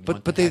heckling.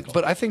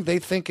 But I think they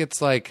think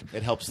it's like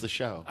it helps the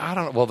show. I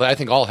don't know. Well, I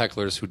think all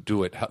hecklers who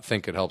do it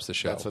think it helps the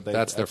show.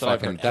 That's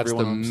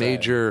the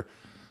major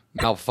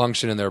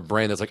malfunction in their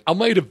brain that's like, I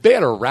might have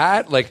better,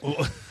 right? Like,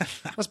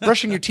 us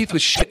brushing your teeth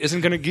with shit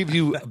isn't going to give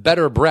you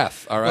better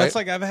breath, all right? Well, it's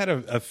like I've had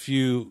a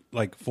few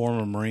like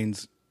former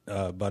Marines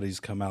buddies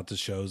come out to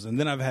shows, and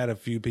then I've had a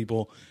few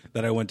people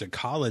that I went to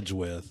college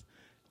with,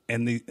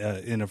 and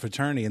in a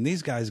fraternity, and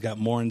these guys got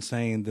more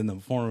insane than the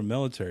former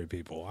military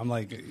people. I'm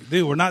like,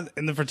 dude, we're not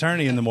in the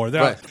fraternity anymore.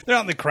 They're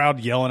out in the crowd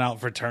yelling out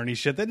fraternity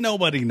shit that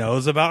nobody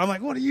knows about. I'm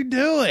like, what are you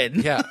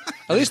doing? Yeah,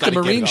 at least the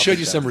Marine showed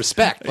you some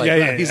respect.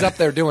 Like, he's up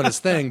there doing his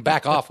thing.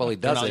 Back off while he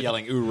does it. Not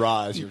yelling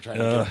 "oorah" as you were trying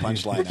to get a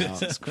punchline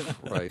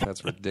out. Right,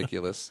 that's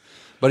ridiculous.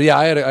 But yeah,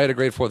 I had a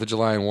great 4th of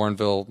July in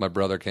Warrenville. My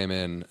brother came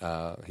in.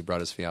 He brought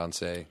his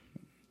fiance.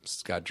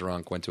 Got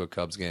drunk, went to a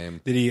Cubs game.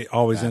 Did he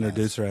always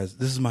introduce her as,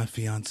 this is my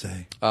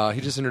fiance?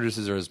 He just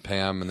introduces her as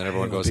Pam, and then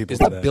everyone goes, is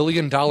the $1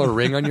 billion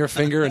ring on your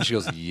finger? And she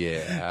goes,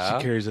 yeah.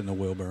 She carries it in a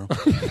wheelbarrow.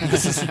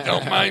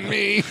 Don't mind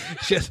me.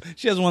 She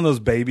has one of those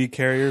baby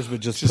carriers,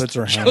 but just puts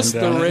her hand just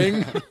down. the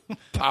ring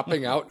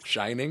popping out,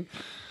 shining.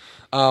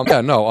 All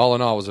in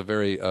all, it was a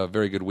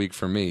very good week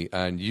for me.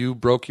 And you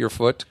broke your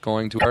foot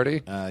going to a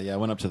party? I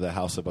went up to the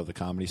house above the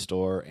Comedy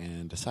Store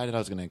and decided I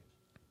was going to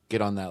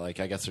get on that, like,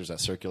 I guess there's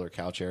that circular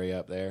couch area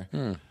up there.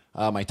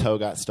 My toe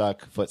got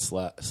stuck, foot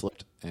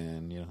slipped,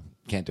 and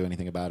can't do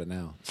anything about it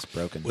now. It's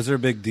broken. Was there a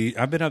big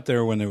I've been up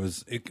there when it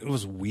was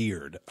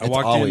weird. I It's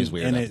walked always in,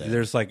 weird and up there.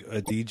 There's like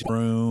a DJ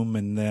room,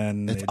 and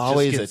then It's it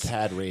always just a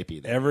tad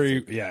rapey there.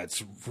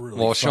 it's really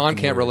Well, Sean fucking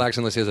can't weird. relax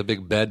unless he has a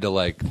big bed to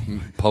like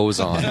pose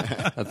on.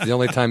 That's the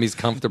only time he's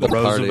comfortable. at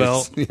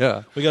Roosevelt. parties.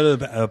 Yeah. We go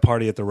to a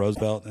party at the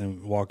Roosevelt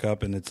and walk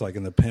up, and it's like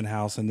in the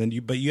penthouse, and then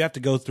you have to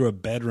go through a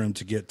bedroom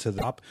to get to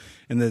the top.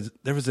 And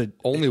there was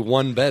Only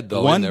one bed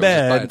though. one in there,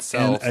 bed just by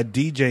itself. and a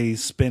DJ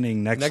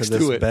spinning next to to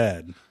this it.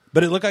 bed.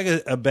 But it looked like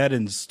a bed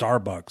in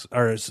Starbucks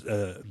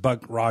or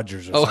Buck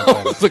Rogers or Oh,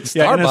 something. it's like Starbucks.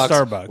 Yeah, in a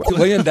Starbucks.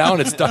 Laying down,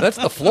 that's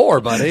the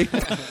floor, buddy.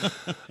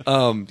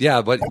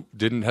 But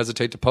didn't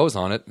hesitate to pose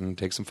on it and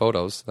take some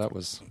photos. That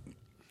was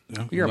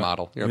you're a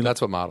model.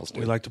 That's what models do.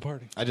 We like to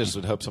party. I just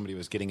would hope somebody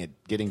was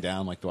getting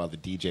down like while the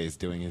DJ's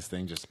doing his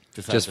thing, just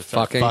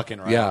fucking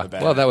right on the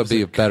bed. Well, that would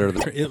be better.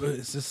 It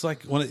was just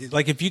like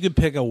if you could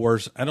pick a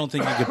worse. I don't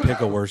think you could pick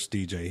a worse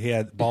DJ. He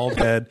had bald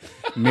head,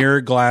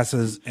 mirrored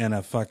glasses, and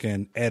a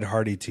fucking Ed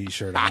Hardy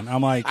T-shirt on.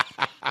 I'm like,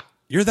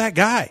 you're that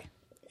guy.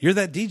 You're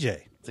that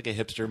DJ. It's like a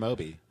hipster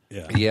Moby.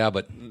 Yeah,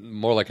 but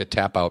more like a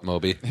tap out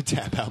Moby.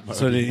 Tap out Moby.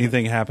 So did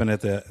anything happen at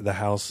the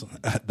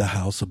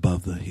house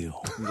above the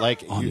hill?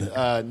 Like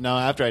no,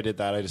 after I did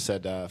that, I just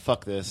said,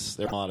 "Fuck this."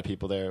 There were a lot of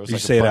people there. It was Did you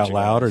like say it a bunch out of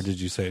loud, guys. or did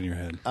you say it in your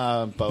head?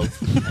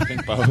 Both. I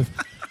think both.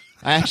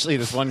 Actually,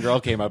 this one girl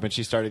came up and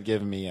she started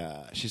giving me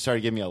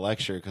a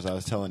lecture because I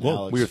was telling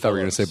Alex. We thought we were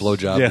going to say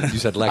Phillips- blowjob. Yeah. You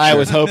said lecture. I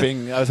was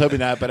hoping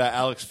that, but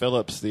Alex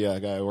Phillips, the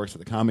guy who works at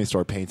the Comedy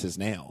Store, paints his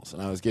nails,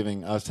 and I was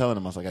telling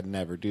him, I was like, I'd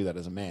never do that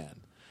as a man.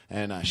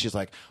 And she's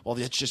like, well,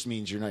 that just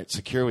means you're not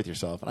secure with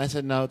yourself. And I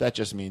said, no, that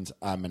just means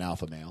I'm an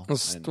alpha male. Well,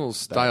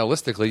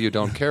 stylistically, you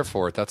don't care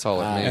for it. That's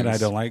all it means. And I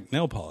don't like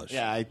nail polish.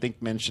 Yeah, I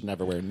think men should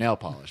never wear nail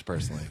polish,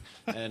 personally.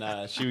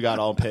 And she got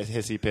all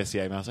hissy-pissy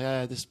at me. I was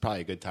like, this is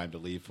probably a good time to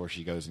leave before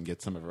she goes and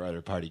gets some of her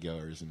other party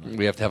goers. And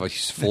We have to have a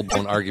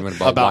full-blown argument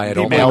about About why I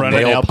don't female like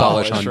nail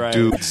polish on right.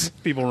 dudes.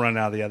 People run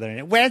out the other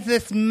end. Where's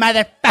this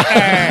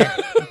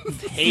motherfucker?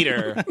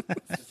 hater.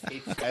 Just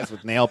hates guys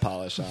with nail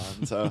polish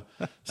on. So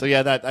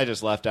yeah, that I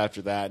just left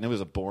after that, and it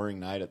was a boring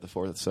night at the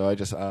 4th. So I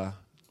just,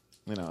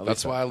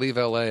 That's why I leave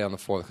L.A. on the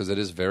 4th, because it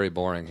is very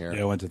boring here.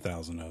 Yeah, I went to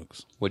Thousand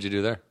Oaks. What'd you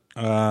do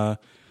there?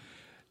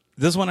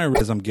 This one I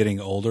realize I'm getting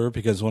older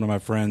because one of my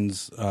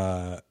friends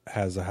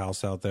has a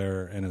house out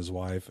there and his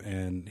wife,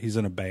 and he's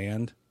in a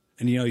band.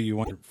 And you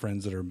want your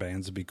friends that are in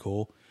bands to be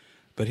cool.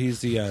 But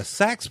he's the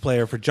sax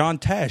player for John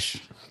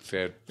Tesh.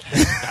 Dude,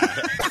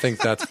 I think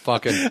that's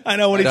fucking. I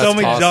know when he that's told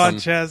me awesome. John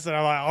Tesh, and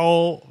I'm like,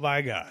 oh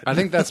my God. I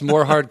think that's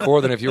more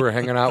hardcore than if you were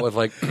hanging out with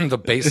like the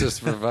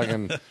bassist for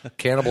fucking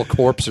Cannibal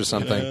Corpse or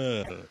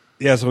something.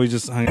 Yeah, so we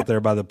just hung out there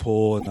by the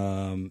pool,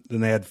 and then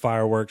they had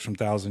fireworks from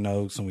Thousand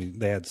Oaks, and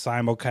they had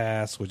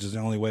simulcast, which is the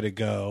only way to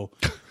go.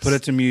 Put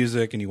it to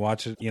music, and you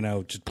watch it,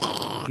 just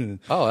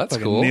Oh, that's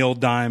fucking cool. Neil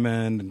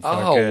Diamond. And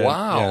Oh, fucking,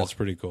 wow. Yeah, it's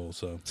pretty cool.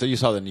 So you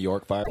saw the New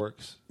York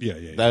fireworks? yeah.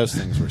 Those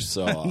things were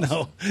so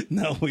awesome.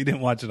 No, we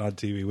didn't watch it on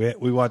TV.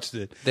 We watched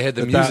it. They had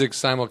the music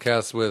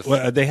simulcast with.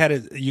 Well, they had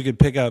it. You could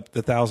pick up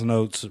the Thousand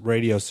Oaks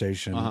radio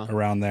station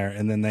around there,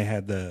 and then they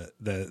had the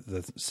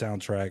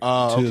soundtrack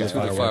to the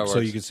fireworks, so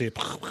you could see it.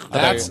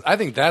 I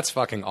think that's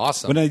fucking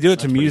awesome. When they do it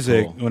to That's pretty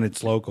music, cool. when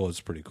it's local,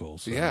 it's pretty cool.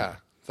 So. Yeah,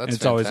 that's And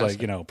it's fantastic. always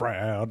like,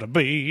 proud to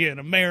be an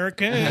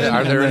American.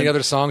 Are there any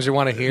other songs you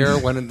want to hear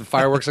when the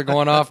fireworks are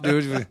going off,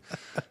 dude? You want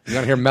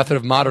to hear "Method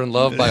of Modern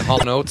Love" by Hall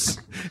 & Oates?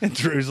 And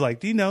Drew's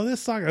like, do you know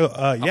this song?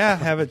 Yeah,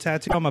 I have it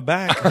tattooed on my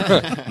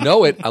back.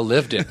 Know it. I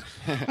lived it.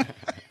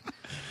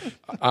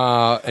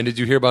 And did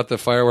you hear about the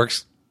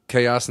fireworks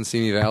chaos in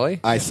Simi Valley?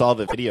 I saw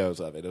the videos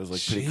of it. It was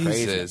like pretty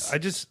crazy.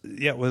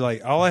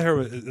 Jesus. All I heard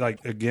was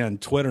again,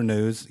 Twitter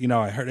news.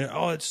 I heard it.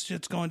 Oh, it's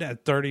going down.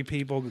 30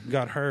 people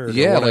got hurt. or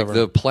Yeah, like whatever.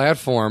 the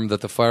platform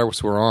that the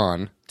fireworks were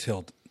on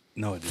tilt.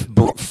 No, it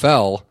didn't.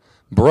 fell,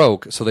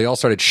 broke, so they all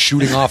started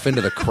shooting off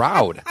into the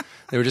crowd.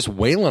 They were just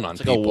wailing on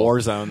people. Like a war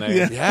zone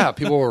there. Yeah,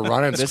 people were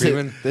running,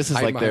 screaming. This is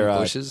hiding like their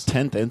behind bushes.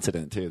 10th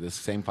incident, too, this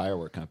same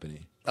firework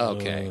company.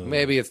 Okay,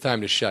 maybe it's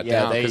time to shut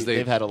Yeah, down. Because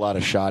they've had a lot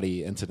of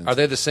shoddy incidents. Are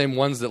they the same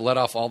ones that let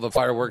off all the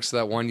fireworks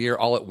that one year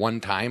all at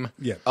one time?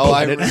 Yeah. Oh,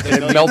 It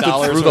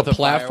melted through the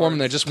platform,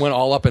 and they just went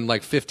all up in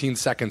like 15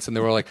 seconds, and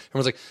they were like,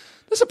 everyone's like,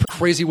 this is a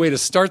crazy way to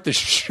start the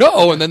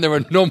show, and then there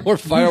were no more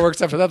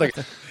fireworks after that. Like,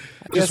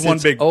 Just one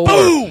big over.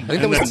 boom. I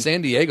think that was in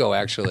San Diego,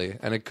 actually,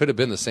 and it could have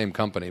been the same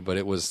company, but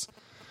it was.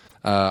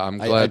 I'm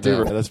glad I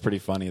do. That's pretty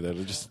funny though.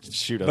 To just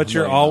shoot. But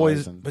you're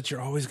always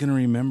going to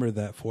remember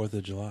that 4th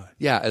of July.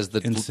 Yeah, as the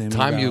In Simi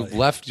time you Valley.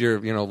 left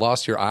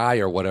lost your eye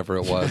or whatever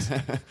it was.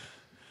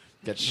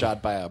 Get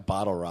shot by a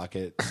bottle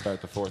rocket.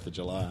 Start the 4th of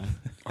July.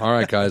 All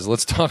right, guys,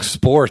 let's talk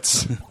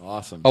sports.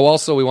 Awesome. Oh,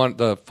 also, we want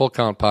the Full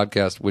Count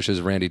podcast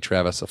wishes Randy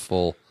Travis a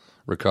full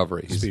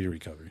recovery. Speedy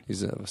recovery.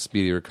 He's a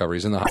speedy recovery.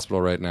 He's in the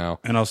hospital right now.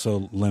 And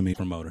also Lemmy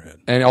from Motorhead.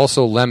 And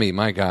also Lemmy.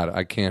 My God,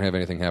 I can't have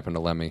anything happen to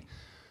Lemmy.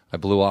 I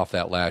blew off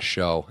that last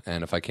show,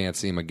 and if I can't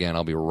see him again,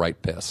 I'll be right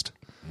pissed.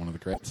 One of the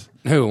greats.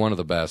 Who? One of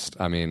the best.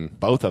 I mean,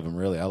 Both of them,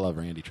 really. I love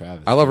Randy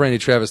Travis. I love Randy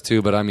Travis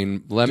too, but I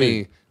mean,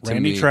 Lemmy. to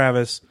Randy me,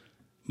 Travis,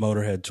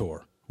 Motorhead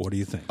tour. What do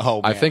you think?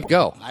 Oh, I man. think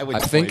go. I would I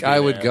think totally I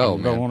be would there. go,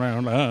 I'm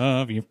man. gonna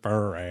love you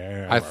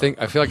forever. I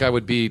feel like I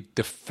would be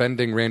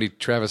defending Randy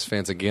Travis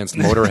fans against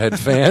Motorhead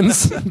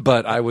fans,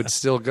 but I would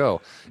still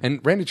go.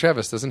 And Randy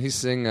Travis, doesn't he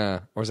sing?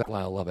 Or is that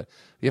Lyle Lovett?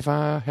 If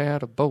I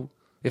had a boat,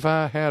 if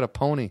I had a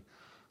pony,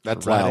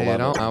 That's ride Lyle it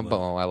Lovett. on.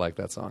 Oh, I like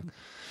that song.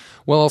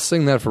 Well, I'll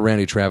sing that for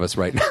Randy Travis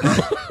right now.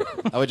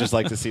 I would just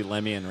like to see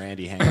Lemmy and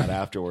Randy hang out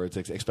afterwards,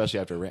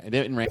 especially after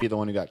Didn't Randy the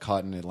one who got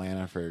caught in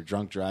Atlanta for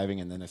drunk driving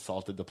and then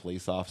assaulted the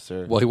police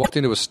officer? Well, he walked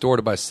into a store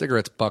to buy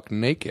cigarettes buck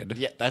naked.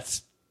 Yeah,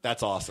 that's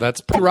awesome.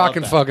 That's pretty I rock love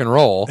and that. fucking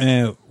roll.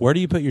 Where do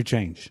you put your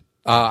change?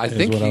 I Is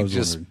think what I he was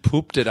just wondering.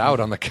 pooped it out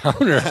on the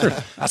counter.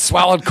 I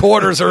swallowed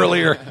quarters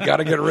earlier. Got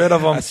to get rid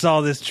of them. I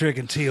saw this trick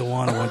in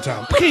Tijuana one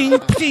time. Ping,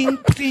 ping,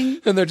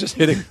 ping. And they're just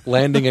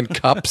landing in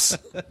cups.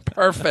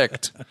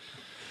 Perfect.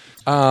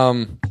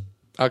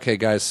 Okay,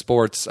 guys,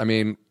 sports. I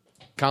mean,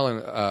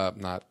 Aaron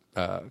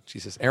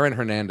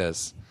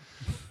Hernandez.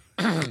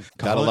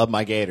 Gotta love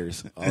my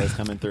Gators. Always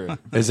coming through.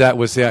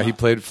 He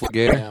played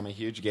Gator? Yeah, I'm a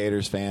huge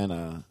Gators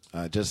fan.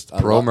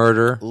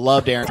 Pro-murder.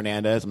 Loved Aaron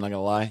Hernandez. I'm not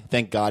gonna lie.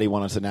 Thank God he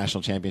won us a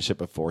national championship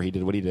before he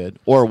did what he did,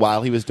 or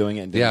while he was doing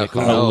it. And didn't Yeah, get who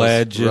caught. knows?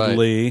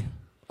 Allegedly.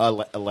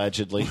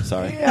 Allegedly.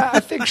 Sorry. Yeah, I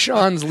think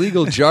Sean's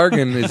legal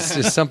jargon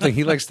is something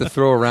he likes to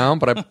throw around,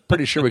 but I'm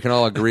pretty sure we can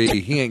all agree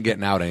he ain't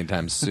getting out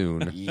anytime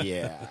soon.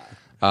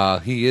 Yeah.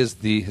 He is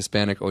the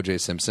Hispanic O.J.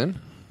 Simpson.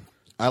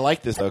 I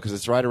like this though because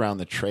it's right around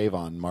the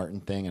Trayvon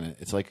Martin thing, and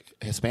it's like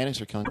Hispanics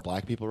are killing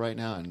black people right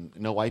now, and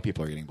no white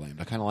people are getting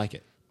blamed. I kind of like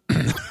it.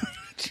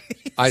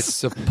 I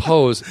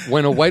suppose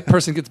when a white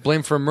person gets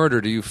blamed for a murder,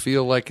 do you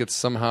feel like it's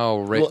somehow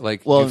Well, you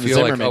in the feel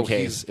Zimmerman like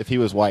case, if he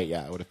was white,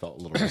 yeah, I would have felt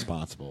a little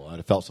responsible. I would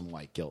have felt some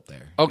white guilt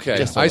there. Okay,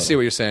 Just a I little. see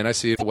what you're saying. I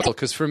see it well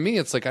because for me,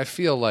 it's like I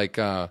feel like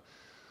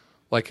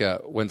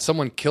when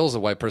someone kills a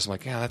white person, I'm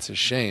like, yeah, that's a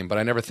shame. But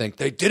I never think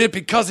they did it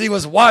because he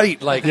was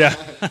white. Like, Yeah.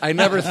 I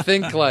never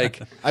think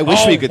like, I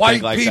wish we could white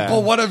think like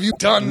people, that. what have you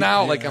done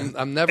now? Like,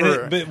 I'm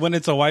never. But when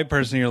it's a white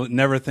person, you're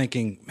never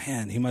thinking,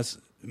 man,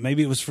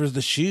 maybe it was for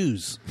the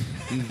shoes.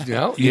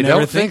 No, You you never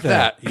don't think think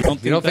that. that. You don't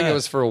think think that. it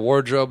was for a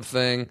wardrobe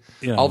thing.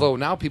 Yeah. Although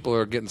now people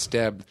are getting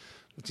stabbed.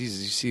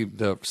 Jesus, you see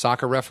the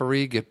soccer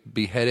referee get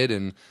beheaded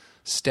and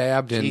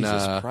stabbed.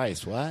 Jesus and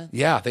Christ, what?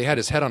 yeah, they had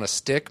his head on a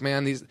stick.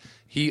 Man,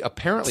 he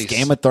apparently It's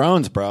Game of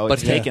Thrones, bro.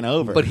 It's taken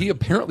over. But he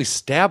apparently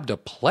stabbed a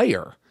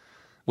player,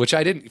 which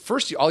I didn't.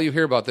 First, all you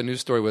hear about the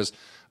news story was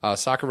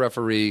soccer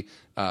referee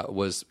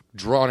was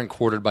drawn and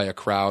quartered by a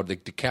crowd. They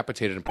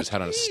decapitated him, put his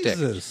head on a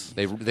Jesus.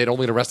 stick. They'd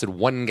only arrested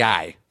one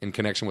guy in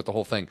connection with the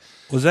whole thing.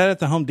 Was that at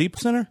the Home Depot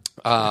Center?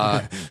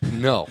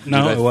 No,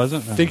 No, I it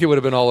wasn't? I think it would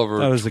have been all over.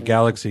 That was a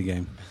Galaxy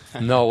game.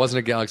 No, it wasn't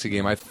a Galaxy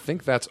game. I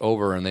think that's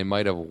over, and they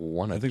might have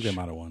won it. I think they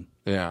might have won.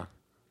 Yeah,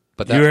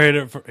 but You heard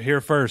it here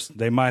first.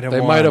 They might have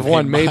they won. might have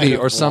won, might maybe, have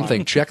or won.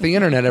 something. Check the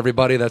internet,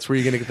 everybody. That's where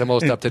you're going to get the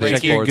most up to date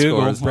Check your sports Google.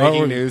 scores.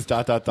 Breaking Or- news, ...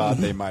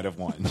 They might have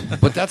won.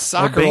 But that's Or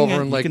soccer Bing over it.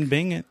 in You like can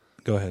Bing it.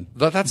 Go ahead.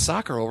 that's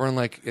soccer over in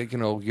like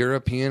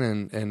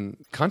European and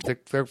country.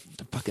 They're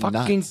fucking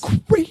nuts.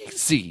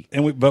 crazy.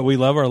 But we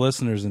love our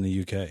listeners in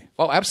the UK.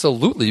 Oh,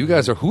 absolutely. You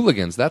guys are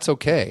hooligans. That's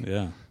okay.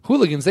 Yeah.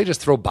 Hooligans, they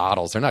just throw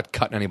bottles. They're not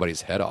cutting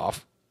anybody's head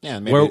off. Yeah,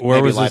 maybe, Where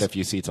maybe was light this- a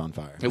few seats on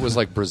fire. It was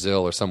like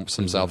Brazil or some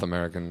South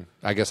American.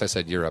 I guess I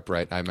said Europe,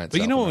 right? I meant But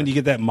South you know when America. you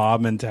get that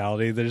mob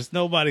mentality, there's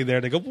nobody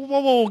there to go,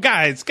 whoa,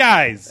 guys.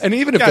 And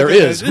even if Guys, there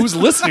is, guys. who's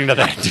listening to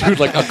that, dude?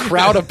 Like a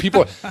crowd of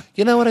people.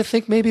 You know what? I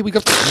think maybe we go.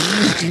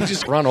 You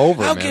just run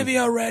over, I'll man. give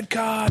you a red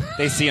card.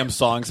 They see him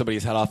sawing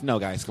somebody's head off. No,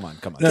 guys, come on.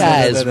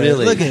 Guys,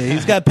 really? Look at it.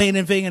 He's got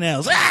painted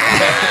fingernails.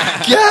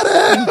 Get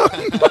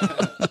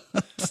him!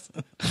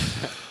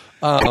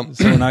 So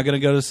we're not going to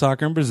go to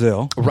soccer in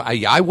Brazil.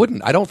 I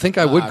wouldn't. I don't think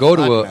I would go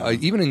to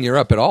even in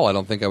Europe at all. I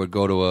don't think I would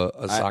go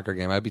to a soccer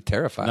game. I'd be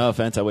terrified. No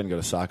offense, I wouldn't go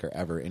to soccer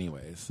ever,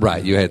 anyways.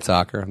 Right, you hate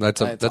soccer.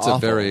 That's awful. a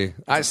very.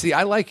 I see.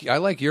 I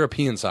like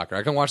European soccer.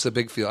 I can watch the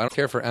big field. I don't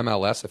care for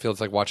MLS. I feel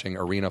it's like watching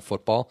arena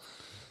football.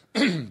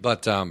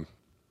 But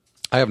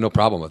I have no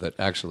problem with it.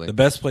 Actually, The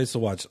best place to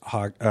watch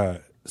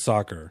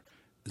soccer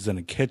is in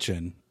a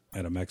kitchen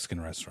at a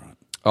Mexican restaurant.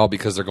 Oh,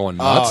 because they're going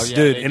nuts, yeah,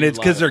 Dude, they and do it's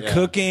because love they're it,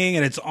 cooking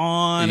and it's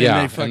on, Yeah, and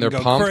they and fucking they're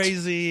go pumped.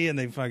 crazy, and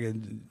they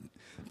fucking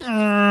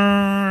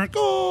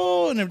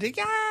go, and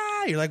everything.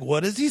 Ah, you're like,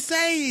 what is he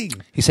saying?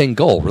 He's saying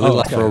goal really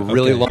loud for a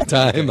really long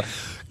time.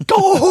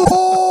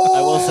 Goal.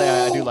 I will say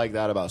I do like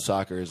that about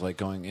soccer. Is like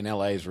going in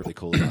LA is really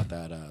cool about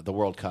that. The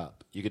World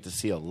Cup, you get to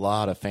see a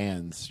lot of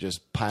fans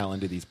just pile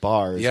into these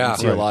bars. Yeah, and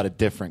see a lot of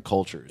different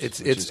cultures.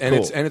 It's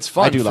cool.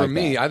 fun I do for like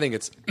me. that. I think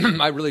it's.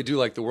 I really do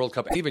like the World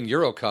Cup. Even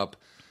Euro Cup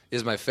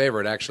is my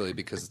favorite actually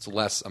because it's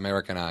less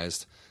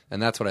Americanized.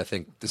 And that's what I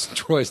think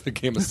destroys the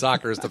game of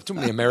soccer is too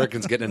many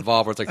Americans getting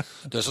involved where it's like,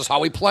 this is how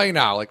we play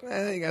now. Like,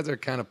 you guys are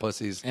kind of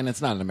pussies. And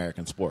it's not an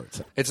American sport.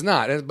 So. It's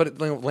not. But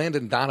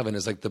Landon Donovan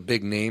is like the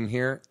big name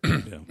here.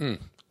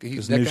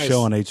 His new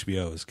show on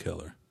HBO is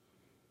killer.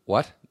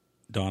 What?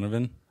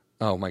 Donovan?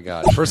 Oh, my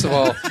God. First of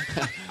all,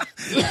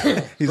 it's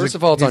on he's the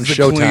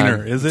Showtime.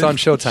 cleaner, is it? It's on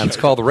Showtime. It's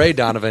called Ray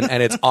Donovan,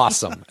 and it's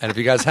awesome. And if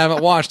you guys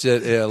haven't watched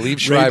it, Liev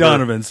Schreiber. Ray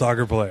Donovan,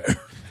 soccer player.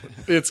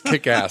 It's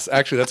kick-ass.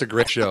 Actually, that's a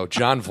great show.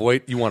 John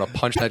Voight, you want to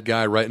punch that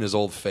guy right in his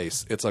old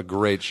face. It's a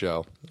great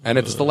show. And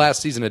it's the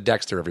last season of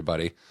Dexter,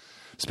 everybody.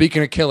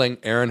 Speaking of killing,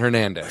 Aaron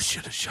Hernandez. I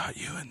should have shot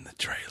you in the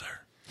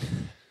trailer.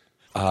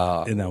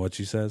 Isn't that what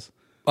she says?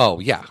 Oh,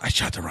 yeah. I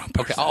shot the wrong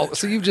person. Okay,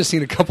 so you've just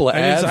seen a couple of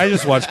ads? I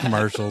just watch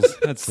commercials.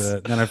 That's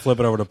it. Then I flip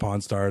it over to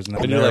Pawn Stars, and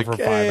I'm you're there like, for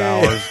 5 "Hey."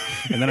 hours.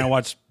 And then I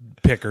watch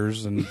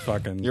Pickers and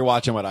fucking You're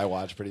watching what I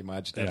watch pretty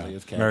much. Definitely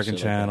is American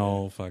shit like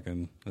Channel.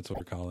 Fucking that's what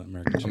we call it.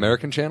 American Channel.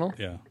 American Channel?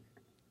 Yeah.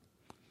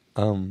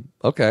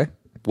 Okay.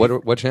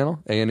 What channel?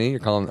 A&E? You're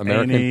calling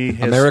American A&E,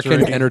 American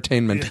history.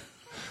 Entertainment.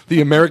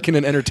 The American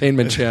and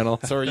Entertainment Channel.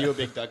 that. So are you a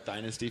big Duck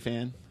Dynasty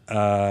fan?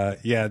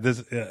 Yeah.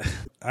 This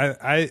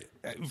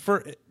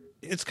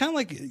it's kind of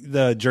like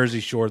the Jersey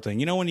Shore thing.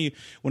 You know,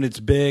 when it's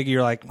big,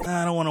 you're like,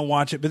 I don't want to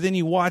watch it, but then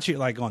you watch it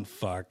like going,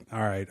 fuck, all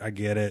right, I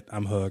get it,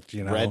 I'm hooked.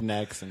 You know,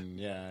 Rednecks and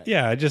yeah.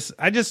 Yeah, I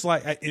just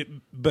like it,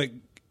 but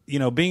you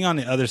know, being on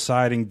the other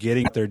side and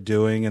getting what they're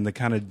doing and the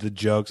kind of the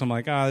jokes, I'm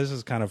like, this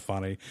is kind of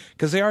funny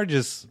because they're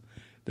just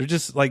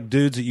like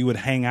dudes that you would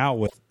hang out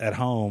with at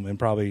home and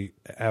probably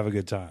have a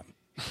good time.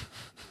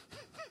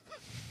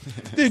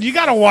 Dude, you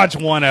got to watch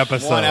one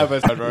episode.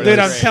 Bro. Dude,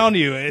 I'm telling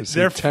you,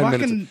 they're 10 fucking.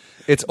 minutes.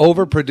 It's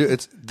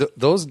overproduced.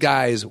 Those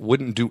guys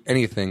wouldn't do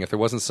anything if there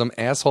wasn't some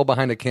asshole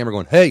behind the camera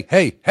going,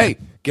 hey,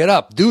 get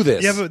up, do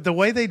this. Yeah, but the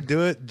way they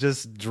do it,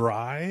 just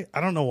dry.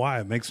 I don't know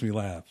why it makes me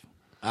laugh.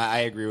 I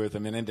agree with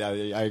him, and I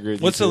agree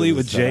with What's you the too. lead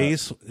with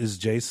Jace? Is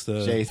Jace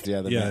the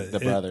Jace, the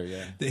brother,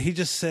 yeah. He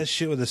just says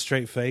shit with a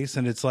straight face,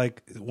 and it's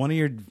like one of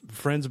your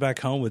friends back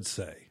home would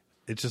say.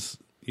 It's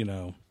just, you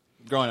know.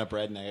 Growing up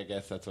redneck, I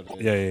guess that's what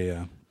it is.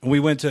 Yeah. We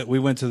went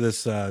to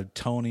this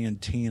Tony and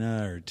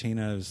Tina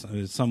it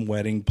was some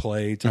wedding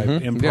play type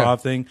improv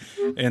thing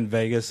in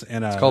Vegas,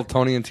 and It's called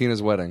Tony and Tina's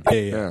Wedding.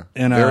 Yeah.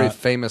 And very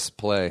famous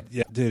play.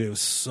 Yeah, dude, it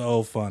was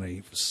so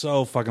funny,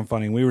 so fucking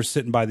funny. We were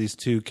sitting by these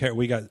two.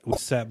 We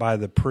sat by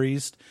the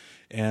priest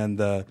and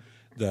the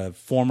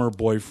former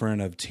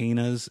boyfriend of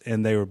Tina's,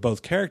 and they were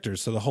both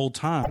characters. So the whole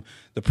time,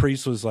 the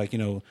priest was like, you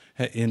know,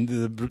 and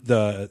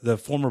the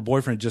former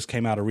boyfriend just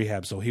came out of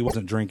rehab, so he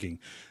wasn't drinking.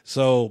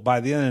 So by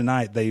the end of the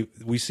night,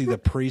 we see the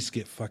priest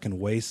get fucking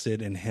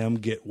wasted and him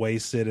get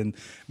wasted, and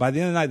by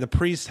the end of the night, the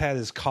priest had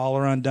his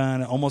collar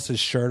undone, almost his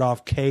shirt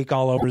off, cake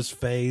all over his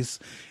face,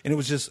 and it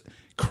was just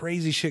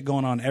crazy shit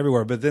going on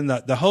everywhere. But then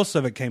the host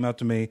of it came up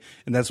to me,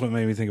 and that's what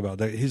made me think about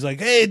that. He's like,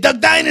 "Hey, Duck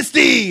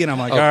Dynasty," and I'm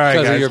like, "All right,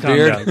 because of guys, your calm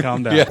beard? down,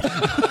 calm down."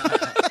 Yeah.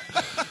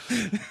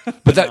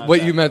 But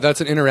what you meant, that's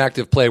an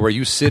interactive play where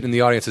you sit in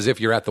the audience as if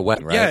you're at the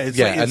wedding, right?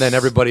 Yeah, and then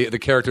the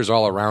characters are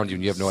all around you,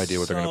 and you have no idea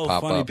what they're going to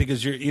pop funny up.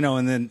 because you're, you know,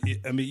 and then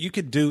I mean, you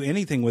could do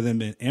anything with them,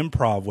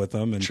 improv with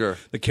them, and Sure.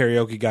 the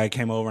karaoke guy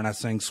came over and I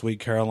sang "Sweet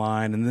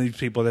Caroline," and these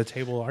people at the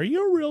table, "Are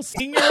you a real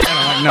singer?" And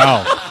I'm like,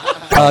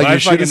 "No." You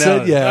should have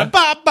said, yeah.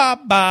 Ba, ba,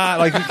 ba.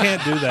 Like, you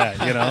can't do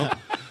that, you know?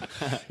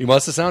 You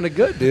must have sounded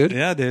good, dude.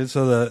 Yeah, dude.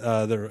 So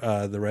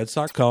the Red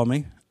Sox called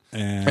me,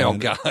 and Oh,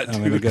 God, I'm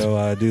going to dude.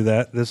 go do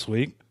that this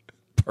week.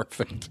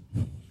 Perfect.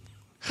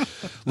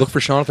 Look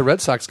for Shawn at the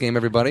Red Sox game,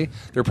 everybody.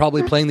 They're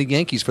probably playing the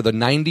Yankees for the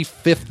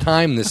 95th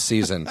time this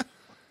season.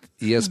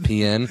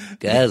 ESPN.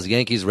 Guys,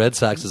 Yankees-Red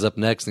Sox is up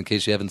next in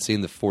case you haven't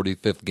seen the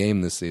 45th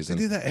game this They do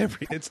season.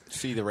 that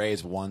See the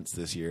Rays once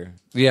this year.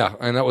 Yeah,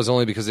 and that was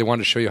only because they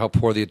wanted to show you how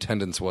poor the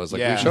attendance was. Like,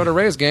 Yeah. we showed a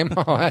Rays game.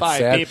 Oh, that's 5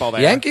 sad. people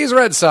there.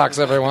 Yankees-Red Sox,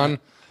 everyone.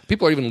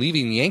 People are even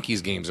leaving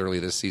Yankees games early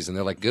this season.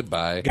 They're like,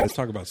 goodbye. Let's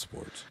talk about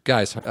sports.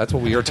 Guys, that's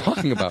what we are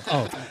talking about.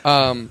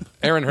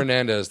 Aaron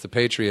Hernandez, the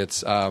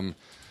Patriots. How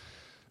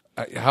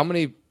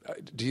many...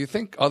 Do you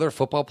think other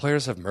football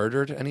players have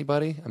murdered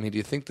anybody? I mean, do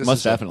you think this Most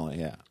is... definitely,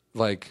 yeah.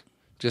 like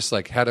just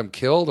like had them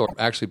killed, or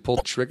actually pulled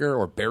the trigger,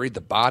 or buried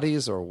the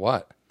bodies, or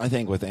what? I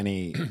think with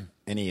any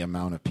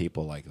amount of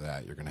people like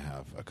that, you're going to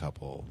have a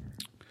couple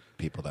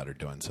people that are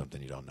doing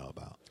something you don't know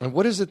about. And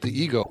what is it? The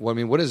ego? Well, I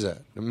mean, what is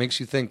it? It makes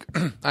you think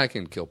I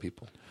can kill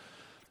people.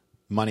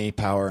 Money,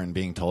 power, and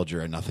being told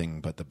you're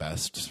nothing but the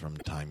best from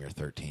the time you're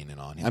 13 and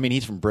on. I mean,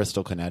 he's from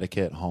Bristol,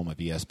 Connecticut, home of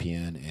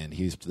ESPN, and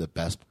he's the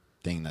best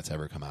thing that's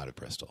ever come out of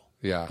Bristol.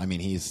 Yeah. I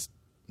mean,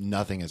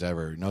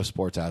 no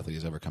sports athlete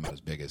has ever come out as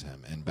big as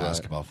him in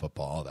basketball,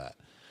 football, all that.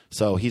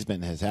 So his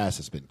ass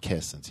has been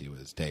kissed since he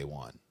was day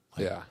one.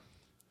 Yeah.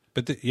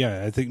 But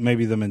I think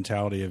maybe the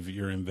mentality of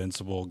you're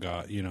invincible,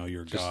 God,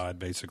 you're God,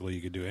 basically,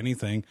 you could do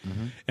anything,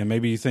 and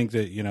maybe you think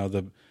that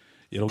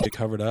it'll get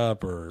covered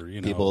up, or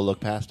people will look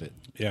past it.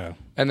 Yeah,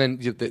 and then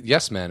the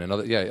yes men and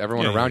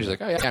everyone around you's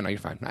like, oh yeah, no, you're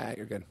fine,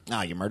 you're good.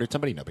 No, you murdered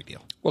somebody, no big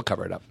deal. We'll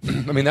cover it up.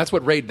 I mean, that's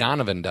what Ray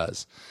Donovan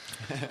does.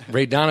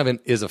 Ray Donovan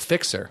is a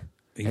fixer.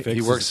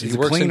 He works. He's a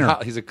cleaner.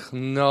 He's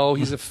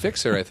a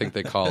fixer. I think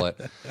they call it,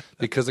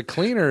 because a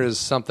cleaner is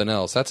something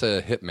else. That's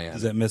a hitman.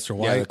 Is that Mr.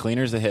 White? Yeah, the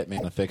cleaner's the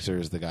hitman. The fixer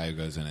is the guy who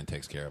goes in and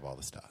takes care of all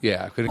the stuff.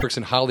 Yeah, he works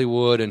in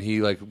Hollywood, and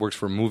he works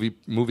for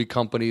movie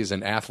companies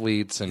and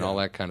athletes and all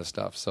that kind of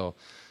stuff. So,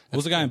 what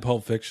was the guy in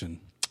Pulp Fiction?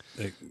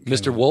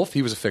 Mr. Wolf,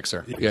 he was a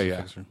fixer.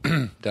 Yeah.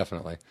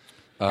 Definitely.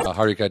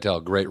 Harvey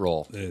Keitel, great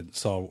role.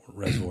 Saw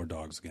Reservoir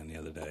Dogs again the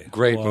other day.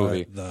 Great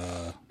movie.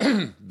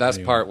 The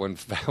best part when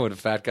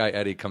fat guy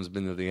Eddie comes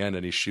into the end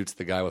and he shoots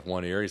the guy with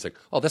one ear. He's like,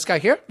 "Oh, this guy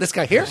here, and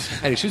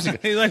he shoots the guy.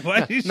 He's like,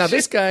 "What?" Now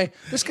this guy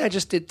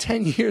just did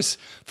 10 years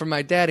for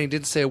my dad and he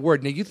didn't say a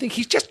word. Now you think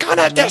he's just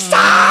gonna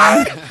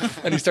decide?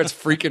 And he starts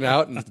freaking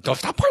out and don't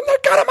stop pointing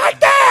that gun at my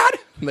dad.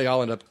 And they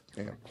all end up.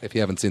 If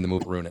you haven't seen the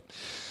movie, ruin it.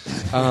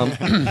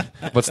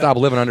 But stop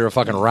living under a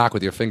fucking rock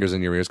with your fingers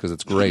in your ears, because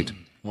it's great.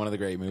 One of the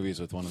great movies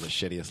with one of the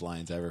shittiest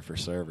lines ever for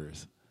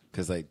servers,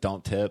 because they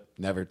don't tip,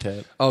 never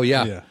tip. Oh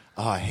yeah.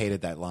 Oh, I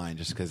hated that line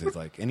just because it's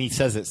like, and he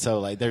says it so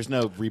like there's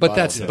no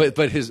rebuttal.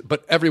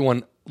 But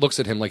everyone looks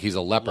at him like he's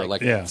a leper.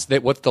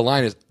 What the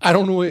line is? I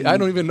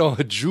don't even know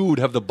a Jew would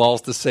have the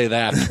balls to say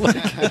that.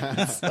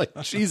 It's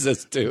like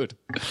Jesus, dude.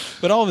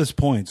 But all of his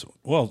points,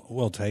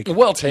 well taken.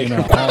 Well taken.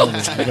 All of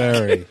it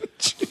very.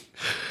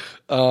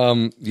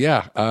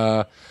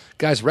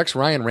 Guys, Rex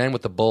Ryan ran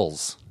with the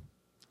Bulls.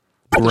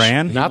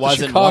 Ran? Not the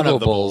Chicago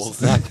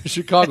Bulls. Not the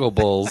Chicago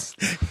Bulls.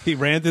 He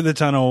ran through the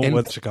tunnel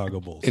with Chicago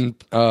Bulls. In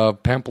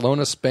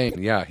Pamplona,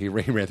 Spain. Yeah, he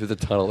ran through the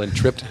tunnel and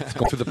tripped,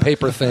 going through the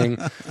paper thing,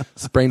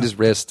 sprained his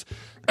wrist.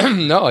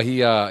 No,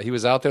 he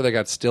was out there. They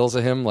got stills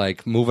of him,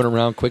 moving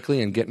around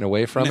quickly and getting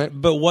away from it.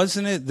 But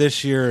wasn't it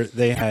this year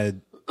they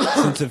had,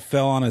 since it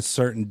fell on a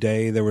certain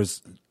day, there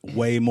was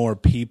way more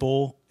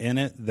people in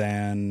it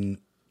than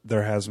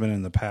there has been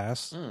in the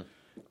past?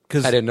 I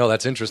didn't know.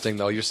 That's interesting,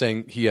 though. You're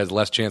saying he has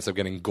less chance of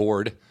getting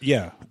gored.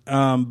 Yeah,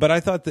 but I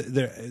thought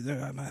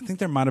that I think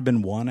there might have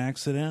been one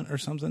accident or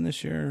something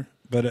this year.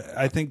 But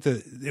I think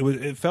that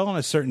it fell on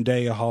a certain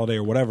day, a holiday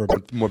or whatever.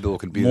 But more people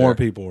could be there. More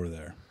people were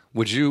there.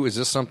 Would you? Is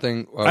this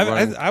something?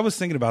 I was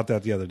thinking about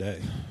that the other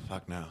day.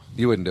 Fuck no.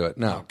 You wouldn't do it.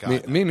 No, Oh,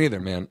 God, me neither,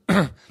 man.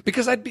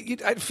 Because I'd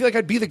feel like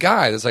I'd be the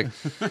guy that's like,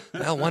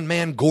 well, one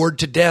man gored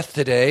to death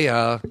today.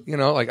 I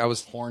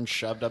was Horn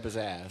shoved up his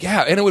ass.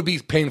 Yeah, and it would be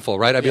painful,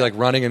 right? I'd be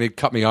running and he'd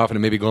cut me off and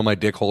it'd maybe go in my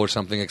dick hole or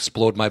something,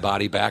 explode my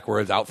body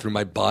backwards out through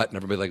my butt, and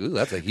everybody like, ooh,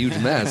 that's a huge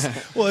mess.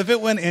 Well, if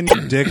it went in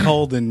your dick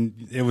hole, then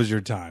it was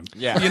your time.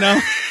 Yeah,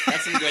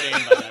 that's some good aim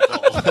by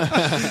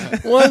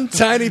that ball. One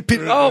tiny piece.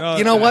 Oh,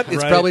 you know what?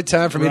 It's probably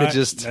time for me to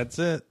just. That's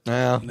it.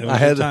 Well, it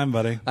was your time,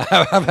 buddy.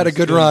 I've had a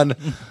good run.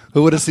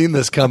 Who would have seen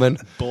this coming?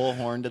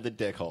 Bullhorn to the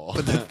dick hole.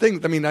 But the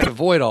thing, I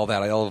avoid all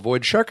that. I'll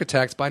avoid shark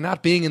attacks by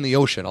not being in the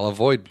ocean. I'll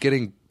avoid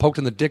getting poked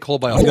in the dick hole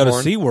by a You go to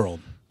horn. SeaWorld.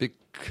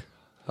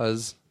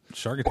 Because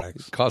Shark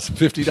attacks. it costs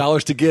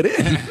 $50 to get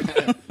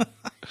in.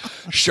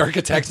 Shark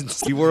attacks in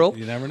SeaWorld?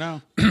 You never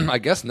know. I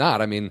guess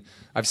not. I mean,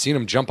 I've seen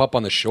them jump up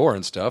on the shore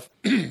and stuff.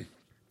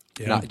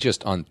 Not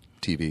just on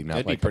TV.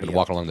 Not like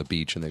walking along the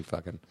beach and they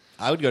fucking...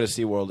 I would go to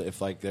SeaWorld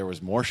if there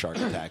was more shark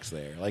attacks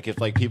there.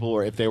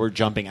 If they were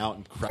jumping out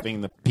and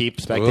crapping the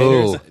peep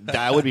spectators,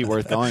 that would be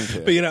worth going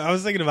to. But I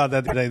was thinking about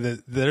that today,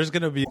 that there's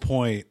going to be a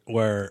point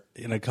where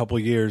in a couple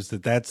years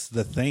that's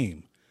the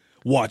theme.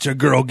 Watch a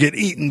girl get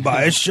eaten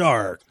by a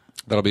shark.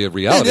 That'll be a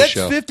reality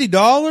show. That's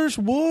 $50?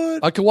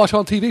 What? I could watch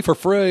on TV for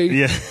free.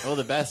 Yeah. Well,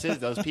 the best is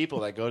those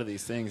people that go to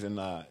these things. In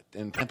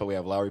Tampa, we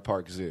have Lowry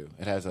Park Zoo.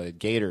 It has a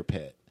gator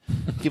pit.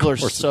 People are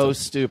so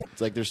stupid.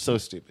 It's like they're so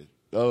stupid.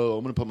 Oh,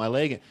 I'm going to put my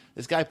leg in.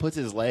 This guy puts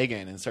his leg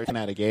in and starts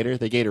at a gator.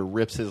 The gator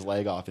rips his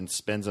leg off and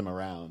spins him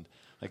around.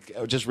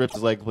 Just rips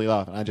his leg completely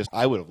off. And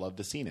I would have loved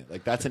to seen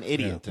it. That's an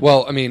idiot.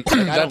 Well, I mean,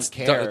 I that's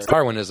don't care.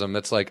 Darwinism.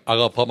 It's like, I'm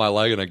going to put my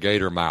leg in a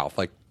gator mouth.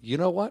 Like, you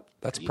know what?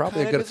 That's You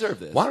probably a kinda good. deserve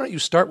this. Why don't you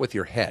start with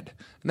your head?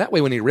 And that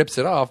way, when he rips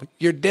it off,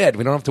 you're dead.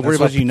 We don't have to worry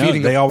That's about what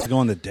feeding They him. always go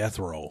on the death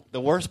roll.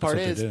 The worst part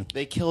That's what is they do.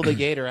 they kill the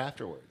gator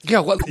afterwards. Yeah,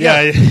 well, Yeah.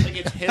 Like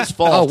it's his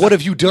fault. Oh, what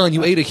have you done?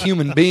 You ate a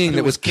human being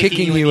that was kicking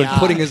kicking you you in and the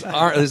putting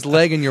eye. his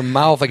leg in your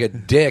mouth like a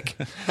dick.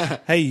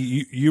 Hey,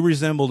 you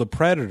resembled a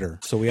predator,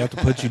 so we have to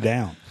put you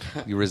down.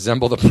 You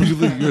resemble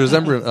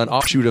an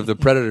offshoot of the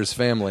Predator's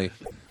family.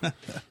 I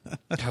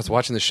was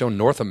watching the show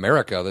North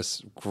America,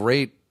 this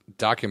great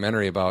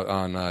documentary about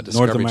on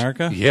Discovery. North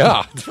America?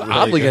 Yeah,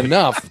 oddly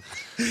enough.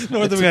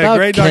 North It's America, about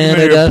great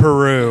documentary Canada. of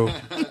Peru.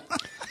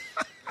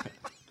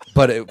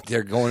 But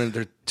they're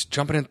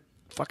jumping in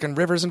fucking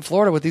rivers in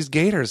Florida with these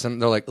gators,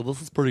 and they're like, "Oh,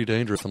 this is pretty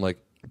dangerous." I'm like,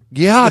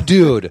 "Yeah,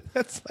 dude."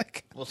 That's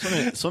like Well,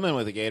 swimming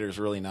with a gator is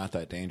really not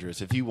that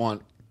dangerous. If you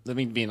want,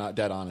 being not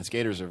dead honest,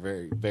 gators are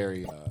very,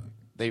 very.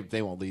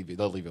 They won't leave you.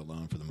 They'll leave you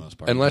alone for the most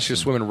part. Unless you're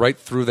swimming right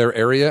through their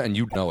area and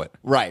you know it.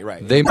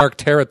 right. They mark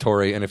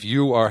territory, and if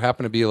you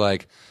happen to be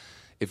like,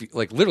 if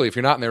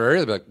you're not in their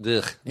area, they'll be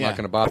like, "Ugh, I'm Yeah, not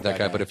going to bother that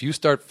guy." But if you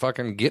start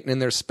fucking getting in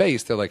their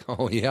space, they're like,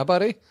 "Oh yeah,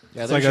 buddy."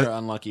 Yeah, there's like your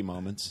unlucky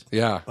moments.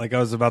 Yeah. I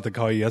was about to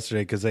call you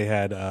yesterday because they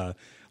had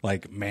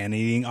like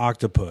man-eating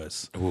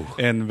octopus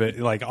and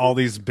like all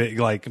these big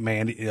like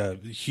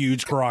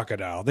huge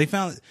crocodile. They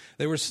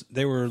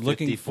were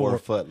looking 54 for.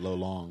 foot low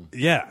long.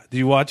 Yeah, do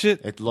you watch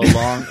it? Low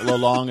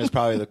long is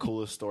probably the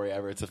coolest story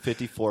ever. It's a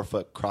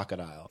 54-foot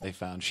crocodile they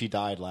found. She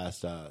died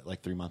last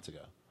 3 months ago.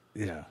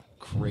 Yeah,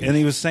 Crazy. And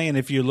he was saying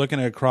if you're looking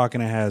at a croc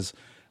and it has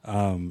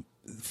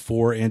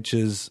 4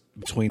 inches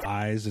between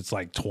eyes, it's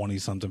like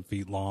 20-something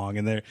feet long,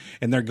 and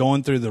they're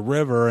going through the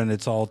river and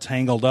it's all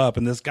tangled up.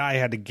 And this guy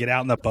had to get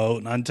out in the boat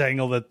and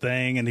untangle the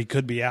thing, and he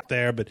could be out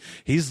there, but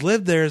he's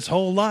lived there his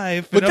whole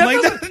life. But I'm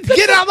like,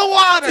 get out of the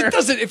water. It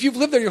doesn't. If you've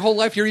lived there your whole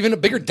life, you're even a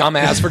bigger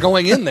dumbass for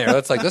going in there.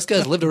 That's like, this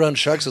guy's lived around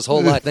sharks his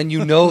whole life. Then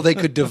you know they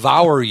could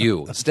devour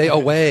you. Stay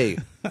away.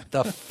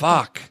 The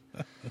fuck.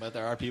 But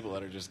there are people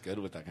that are just good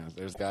with that kind of stuff.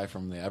 There's a guy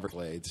from the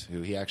Everglades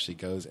who he actually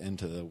goes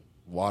into the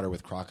water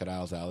with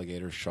crocodiles,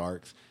 alligators,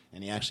 sharks,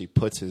 and he actually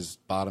puts his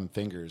bottom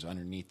fingers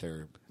underneath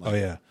their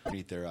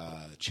underneath their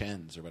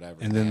chins or whatever,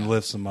 And then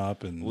lifts them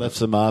up and lifts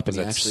them up, and Does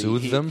he that actually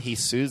soothe them? He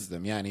soothes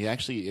them, yeah. And he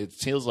actually, it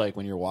feels like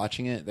when you're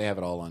watching it, they have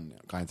it all on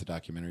kinds of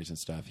documentaries and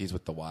stuff. He's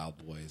with the Wild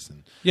Boys,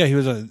 and yeah, he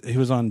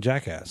was on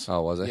Jackass.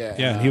 Oh, was it? yeah,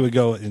 Yeah, and he would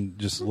go and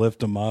just lift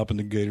them up, and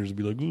the gators would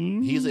be like,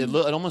 "Ooh."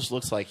 it almost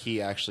looks like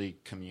he actually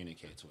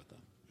communicates with them.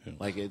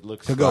 Like it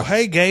looks. He'll go,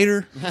 "Hey,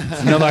 gator,"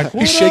 and they're like,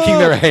 He's shaking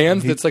their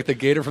hands. It's like the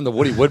gator from the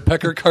Woody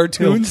Woodpecker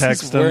cartoons.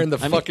 text He's them. wearing the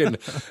fucking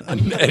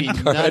Ed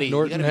nutty. You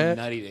Norton gotta hat.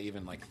 be nutty to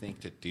even like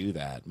think to do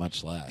that,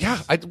 much less. Yeah.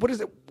 What is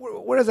it?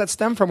 Where does that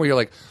stem from? Where you're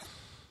like,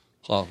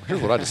 well,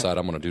 here's what I decide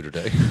I'm going to do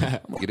today. I'm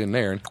going to get in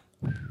there and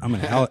I'm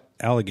an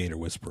alligator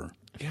whisperer.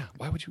 yeah.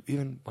 Why would you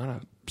even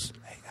want to?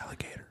 Hey,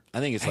 alligator.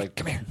 I think it's Hey, like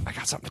come here. I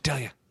got something to tell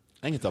you.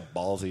 I think it's a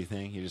ballsy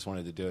thing. He just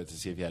wanted to do it to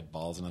see if he had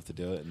balls enough to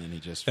do it, and then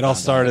he just. It all found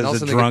out. started And as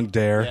also a they drunk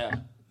dare. Yeah,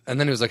 And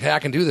then he was like, hey, I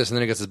can do this. And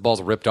then he gets his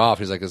balls ripped off.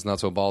 He's like, it's not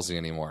so ballsy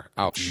anymore.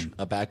 Ouch.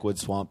 a backwoods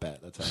swamp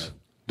bat. That's how.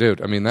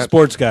 Dude, I mean, that.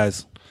 Sports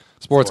guys.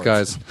 Sports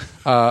guys.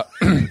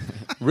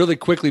 Really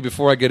quickly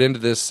before I get into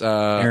this.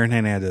 Aaron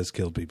Hernandez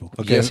killed people.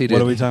 Okay, Yes, he did.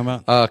 What are we talking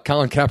about?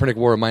 Colin Kaepernick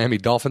wore a Miami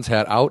Dolphins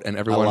hat out, and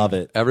everyone, love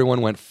it.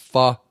 Everyone went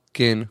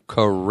fucking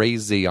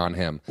crazy on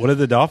him. What did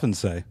the Dolphins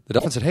say? The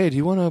Dolphins said, hey, do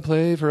you want to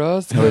play for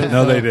us?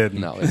 No, they didn't.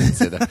 No, they didn't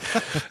say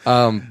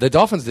that. The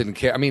Dolphins didn't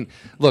care. I mean,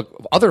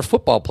 look, other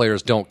football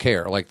players don't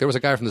care. Like, there was a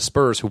guy from the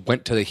Spurs who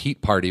went to the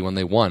Heat party when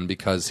they won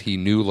because he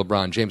knew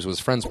LeBron James was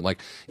friends with him.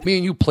 Like, me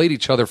and you played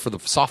each other for the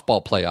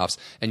softball playoffs,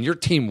 and your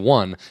team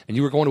won, and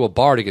you were going to a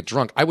bar to get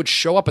drunk. I would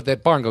show up at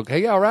that bar and go,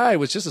 hey, all right, it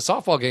was just a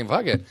softball game.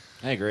 Fuck it.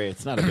 I agree.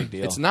 It's not a big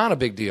deal. It's not a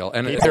big deal,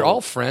 and they're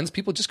all friends.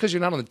 People, just because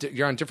you're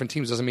on different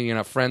teams doesn't mean you're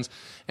not friends.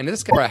 And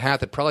this guy wore a hat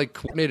that probably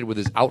coordinated with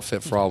his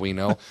outfit for all we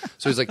know.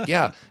 So he's like,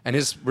 yeah. And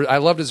I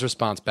loved his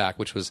response back,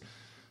 which was,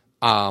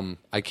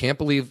 I can't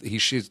believe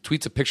she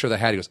tweets a picture of the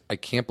hat. He goes, I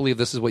can't believe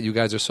this is what you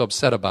guys are so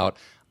upset about.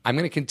 I'm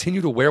going to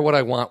continue to wear what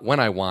I want when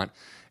I want.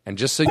 And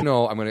just so you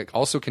know, I'm going to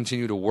also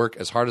continue to work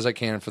as hard as I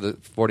can for the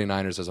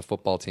 49ers as a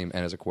football team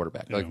and as a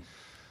quarterback. Like,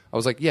 I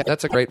was like, yeah,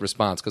 that's a great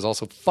response, because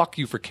also, fuck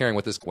you for caring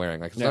what this is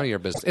wearing. Like, it's none of your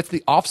business. It's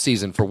the off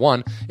season for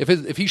one.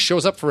 If he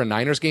shows up for a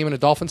Niners game in a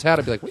Dolphins hat,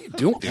 I'd be like, what are you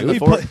doing, dude?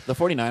 The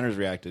 49ers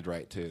reacted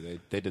right, too.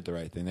 They did the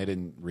right thing. They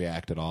didn't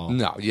react at all.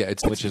 No, yeah,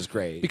 which is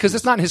great. because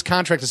it's not in his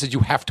contract that says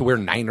you have to wear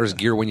Niners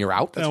gear when you're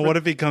out. That's Now, what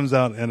if he comes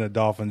out in a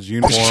Dolphins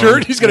uniform?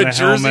 shirt? He's got and a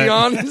jersey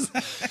helmet?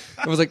 on.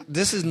 I was like,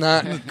 this is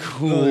not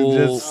cool.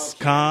 Just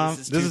calm.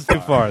 This is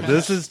too far.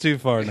 This is too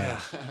far now.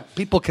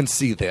 People can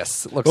see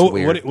this. It looks Oh,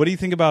 weird. what do you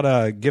think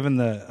about giving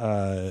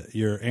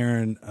your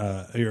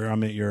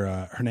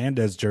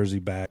Hernandez jersey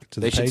back to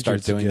the They should Patriots?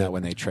 start doing again? that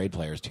when they trade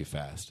players too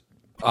fast.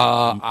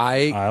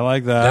 I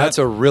like that. That's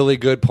a really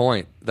good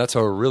point. That's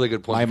a really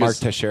good point. My Mark because-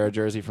 Teixeira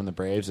jersey from the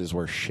Braves is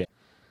worth shit.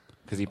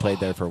 because he played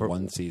there for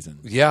one season.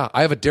 Yeah,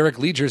 I have a Derek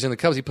Lee jersey in the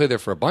Cubs. He played there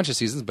for a bunch of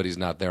seasons, but he's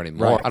not there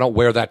anymore. Right. I don't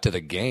wear that to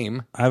the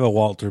game. I have a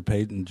Walter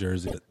Payton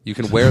jersey. You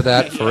can wear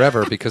that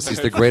forever because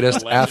he's the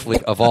greatest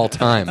athlete of all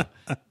time.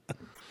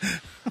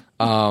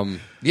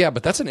 Yeah,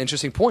 but that's an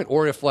interesting point.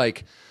 Or if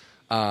like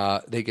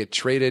they get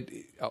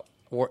traded,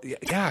 or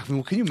yeah, I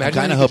mean, can you imagine?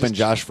 I'm kind of hoping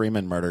Josh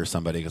Freeman murders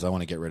somebody because I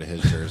want to get rid of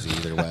his jersey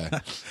either way.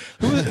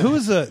 Who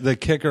was the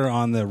kicker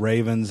on the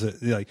Ravens?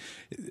 Like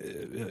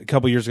a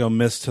couple years ago,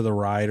 missed to the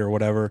right or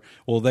whatever.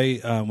 Well, they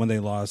when they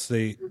lost,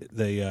 they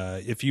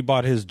if you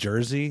bought his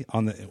jersey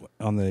on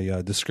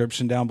the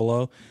description down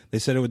below, they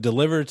said it would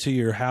deliver to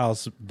your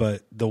house,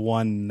 but the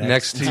one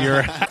next to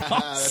your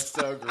house. That's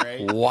so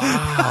great.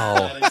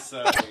 Wow. That is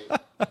so great.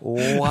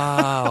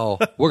 Wow.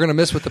 We're going to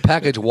miss with the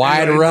package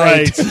wide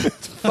right.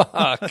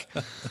 Fuck.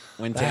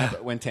 When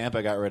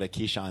Tampa got rid of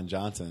Keyshawn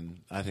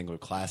Johnson, I think it was a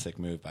classic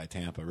move by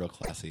Tampa, real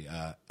classy.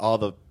 All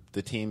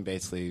the team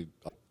basically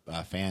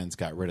fans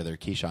got rid of their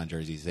Keyshawn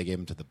jerseys. They gave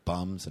them to the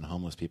bums and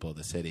homeless people of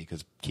the city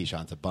because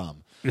Keyshawn's a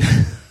bum.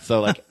 So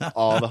like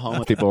all the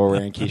homeless people were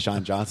wearing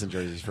Keyshawn Johnson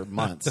jerseys for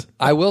months.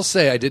 I will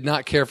say I did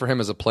not care for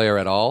him as a player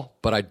at all,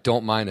 but I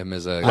don't mind him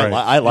as a.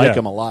 I like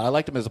him a lot. I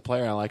liked him as a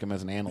player. I like him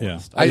as an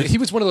analyst. Yeah. He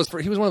was one of those.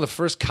 He was one of the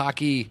first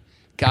cocky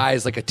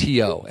guys, like a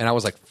T.O., and I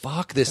was like,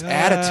 "Fuck this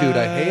attitude."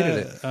 I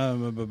hated it.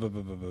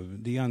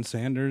 Deion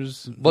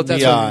Sanders. But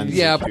that's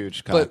Deion's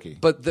huge cocky.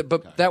 But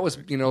that was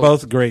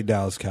both great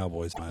Dallas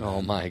Cowboys.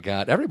 Oh my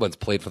God! Everyone's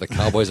played for the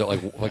Cowboys at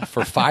like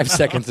for 5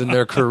 seconds in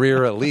their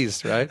career at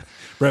least, right?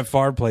 Brett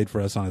Favre played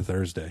for us on a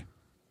Thursday.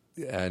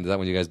 And is that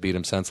when you guys beat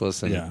him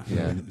senseless? And,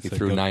 yeah. He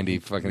threw 90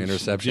 fucking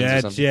interceptions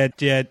or something.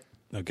 Jet.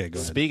 Okay, go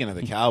ahead. Speaking of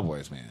the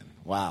Cowboys, man,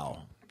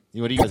 wow.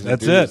 What do you guys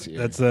That's do it. this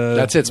year?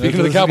 That's it. Speaking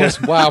of the Cowboys,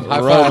 wow,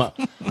 high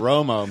five.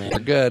 Romo, man. They're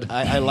good.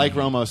 I like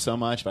Romo so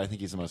much, but I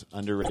think he's the most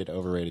underrated,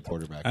 overrated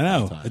quarterback. I know.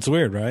 of all time. It's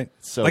weird, right?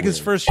 So like his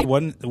weird. first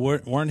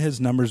weren't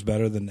his numbers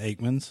better than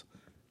Aikman's?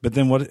 But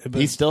then what? But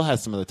He still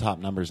has some of the top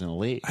numbers in the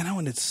league. I know,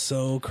 and it's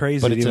so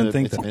crazy But to even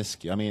think it's that.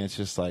 miscue. I mean, it's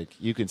just like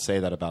you can say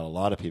that about a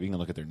lot of people. You can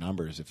look at their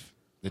numbers. If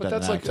it But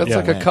doesn't that's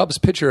like a Cubs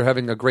pitcher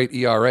having a great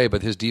ERA,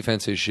 but his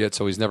defense is shit,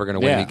 so he's never going to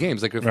win any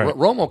games. Like if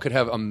Romo could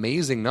have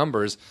amazing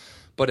numbers,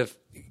 but if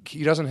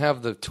he doesn't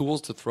have the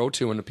tools to throw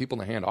to and the people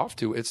to hand off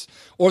to,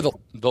 or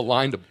the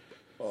line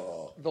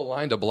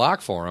to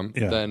block for him,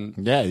 then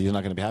he's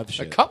not going to have the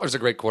shit. like Cutler's a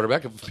great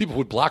quarterback. If people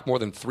would block more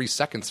than 3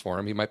 seconds for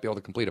him, he might be able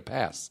to complete a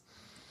pass.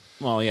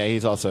 Well, yeah,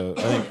 he's also.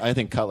 I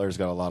think Cutler's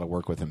got a lot of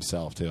work with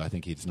himself too. I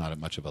think he's not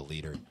much of a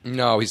leader.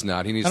 No, he's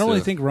not. He needs. I don't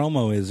really think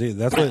Romo is either.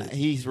 That's what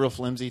He's real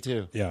flimsy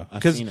too. Yeah, I've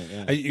because seen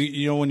it.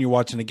 you know when you're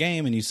watching a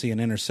game and you see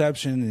an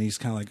interception and he's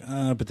kind of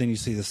like, but then you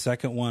see the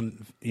second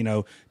one,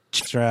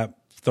 strap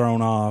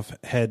thrown off,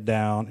 head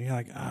down. You're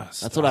like,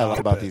 That's what I like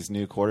about these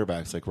new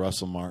quarterbacks like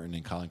Russell Martin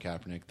and Colin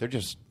Kaepernick. They're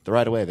just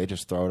right away. They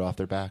just throw it off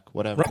their back.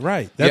 Whatever.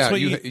 Right. That's what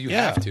you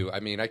have to. I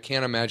mean, I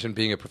can't imagine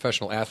being a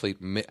professional athlete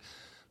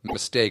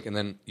mistake and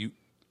then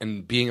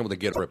and being able to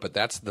get over it. But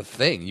that's the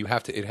thing. You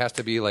have to. It has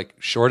to be like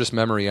shortest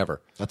memory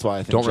ever. That's why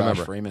I think Josh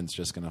Freeman's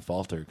just going to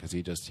falter because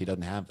he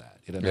doesn't have that.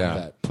 He doesn't have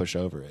that push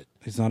over it.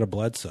 He's not a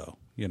Bledsoe,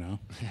 He's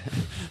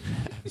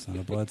not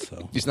a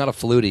Bledsoe. He's not a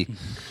Flutie.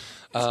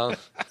 I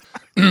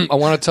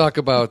want to talk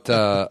about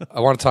the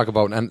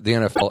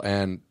NFL,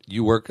 and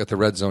you work at the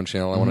Red Zone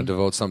channel. I want to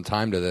devote some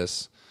time to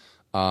this.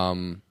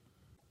 The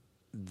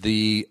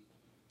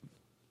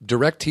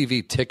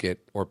DirecTV ticket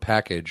or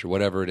package or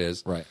whatever it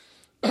is, right?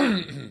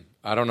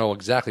 I don't know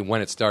exactly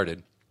when it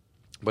started,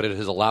 but it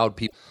has allowed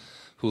people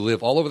who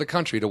live all over the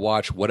country to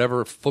watch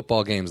whatever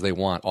football games they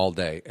want all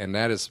day, and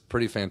that is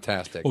pretty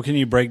fantastic. Well, can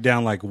you break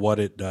down like what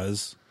it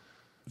does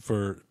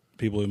for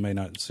people who may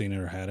not have seen it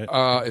or had it?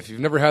 If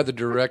you've never had the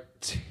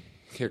direct,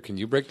 here, can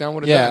you break down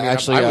what it does? does?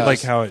 Actually, I would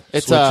like how it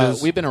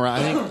switches. We've been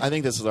around. I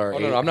think this is our.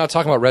 No, I'm not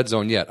talking about Red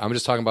Zone yet. I'm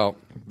just talking about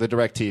the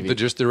DirecTV.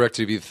 Just the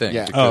DirecTV thing.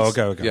 Yeah.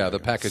 Okay. Yeah, the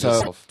package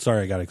itself.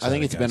 Sorry, I got excited. I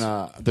think it's been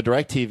the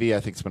DirecTV. I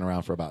think it's been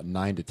around for about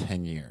 9 to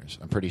 10 years.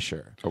 I'm pretty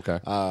sure. Okay.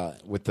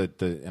 With the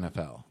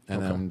NFL,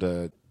 and then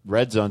the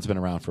Red Zone's been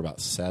around for about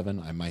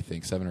 7. I might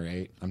think 7 or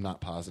 8. I'm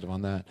not positive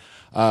on that.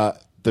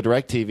 The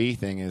DirecTV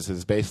thing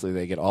is basically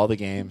they get all the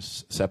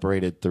games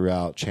separated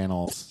throughout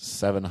channels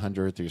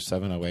 700 through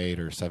 708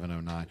 or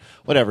 709,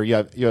 whatever. You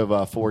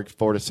have 4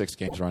 to 6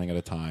 games running at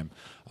a time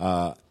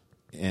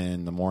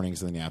in the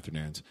mornings and in the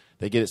afternoons.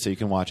 They get it so you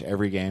can watch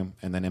every game,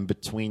 and then in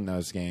between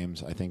those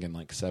games, I think in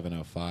like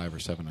 705 or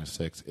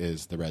 706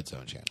 is the Red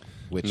Zone channel.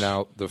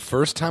 Now, the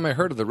first time I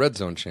heard of the Red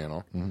Zone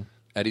channel,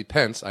 Eddie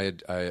Pence, I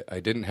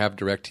didn't have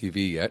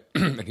DirecTV yet,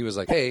 and he was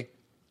like, "Hey,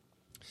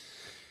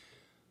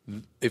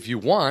 if you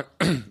want,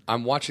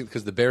 I'm watching,"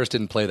 because the Bears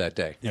didn't play that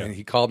day. Yeah. And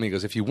he called me, he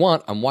goes, "If you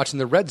want, I'm watching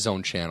the Red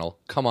Zone channel.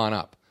 Come on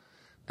up."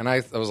 And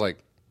I was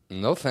like,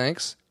 "No,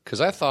 thanks," because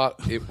I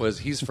thought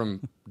he's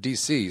from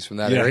D.C., he's from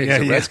that area.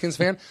 He's a Redskins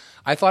fan.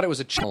 I thought it was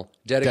a channel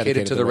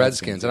dedicated to the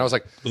Redskins. And I was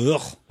like,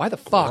 why the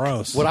fuck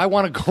would I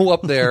want to go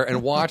up there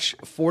and watch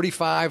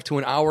 45 to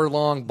an hour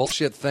long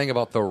bullshit thing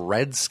about the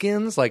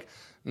Redskins? Like,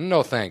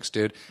 No thanks,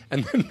 dude.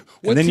 And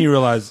then you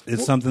realize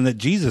it's something that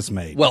Jesus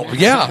made. Well,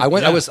 yeah, I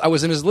went. I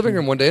was in his living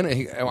room one day,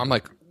 and I'm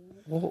like,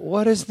 well,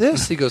 "What is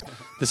this?" He goes,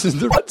 "This is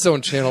the Red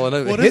Zone channel."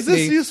 And what is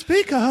this you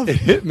speak of? It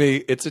hit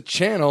me. It's a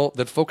channel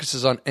that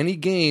focuses on any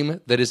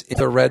game that is in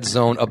the red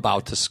zone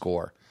about to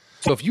score.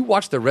 So if you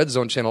watch the Red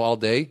Zone channel all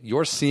day,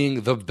 you're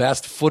seeing the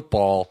best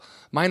football,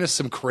 minus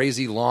some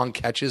crazy long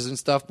catches and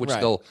stuff, which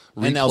they'll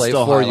replay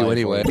for you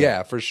anyway.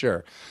 Yeah, for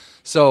sure.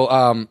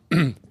 So,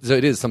 so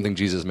it is something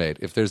Jesus made.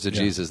 If there's a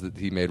Jesus, that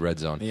he made Red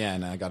Zone. Yeah,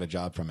 and I got a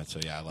job from it, so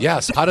yeah. I love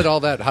Yes. it. How did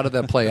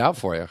that play out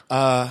for you?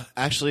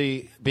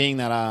 Actually, being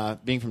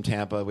from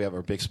Tampa, we have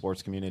a big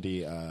sports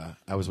community.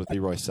 I was with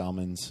Leroy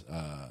Selmans.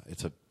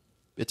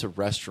 It's a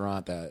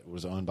restaurant that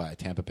was owned by a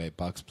Tampa Bay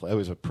Bucks player. It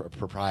was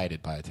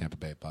proprieted by a Tampa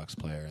Bay Bucks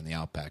player, and the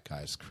Outback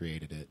guys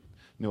created it.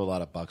 Knew a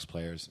lot of Bucks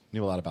players.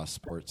 Knew a lot about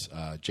sports.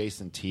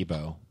 Jason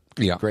Tebow.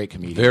 Yeah, great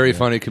comedian. Very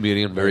funny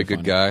comedian. Very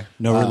good guy.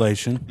 No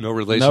relation. No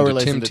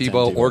relation to Tim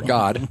Tebow or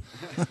God.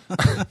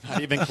 Not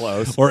even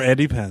close. Or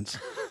Eddie Pence.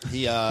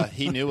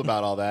 He knew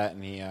about all that,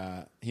 and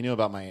he knew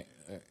about my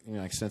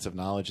extensive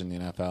knowledge in the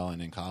NFL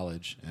and in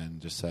college, and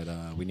just said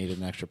we needed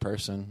an extra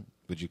person.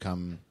 Would you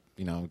come,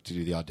 to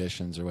do the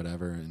auditions or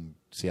whatever and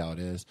see how it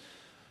is?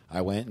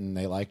 I went, and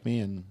they liked me,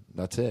 and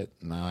that's it.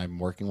 Now I'm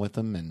working with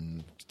them,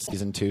 and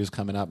season 2 is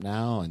coming up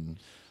now, and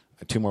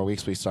 2 more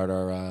weeks we start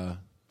our.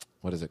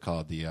 What is it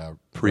called? The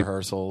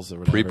rehearsals or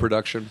whatever.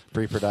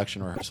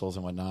 Pre-production rehearsals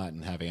and whatnot,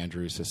 and have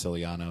Andrew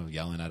Siciliano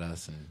yelling at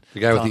us. And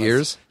the guy with the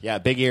ears? Yeah,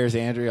 big ears,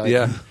 Andrew.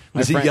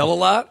 Does he yell a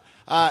lot?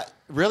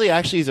 Really,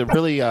 actually, he's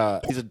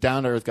a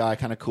down-to-earth guy,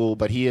 kind of cool,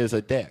 but he is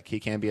a dick. He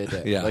can be a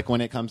dick. Yeah. Like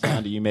when it comes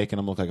down to you making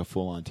him look like a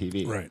fool on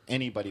TV. Right.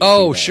 Anybody.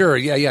 Oh, sure.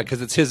 Yeah,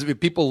 because it's his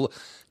people.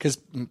 Because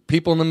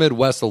people in the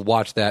Midwest will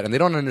watch that, and they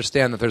don't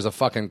understand that there's a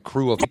fucking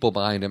crew of people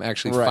behind him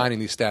actually finding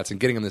these stats and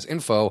getting him this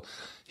info.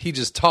 He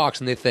just talks,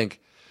 and they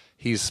think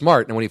he's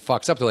smart, and when he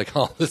fucks up, they're like,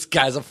 "Oh, this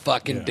guy's a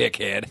fucking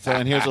dickhead." So,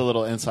 and here's a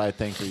little inside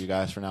thing for you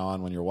guys from now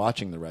on. When you're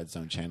watching the Red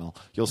Zone channel,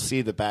 you'll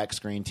see the back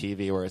screen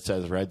TV where it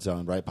says Red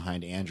Zone right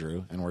behind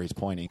Andrew and where he's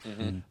pointing.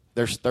 Mm-hmm.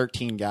 There's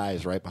 13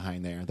 guys right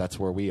behind there. That's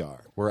where we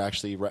are. We're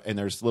actually, and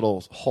there's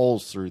little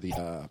holes through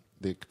the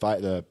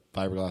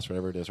fiberglass,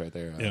 whatever it is, right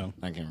there. Yeah.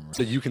 I can't remember.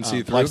 So you can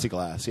see through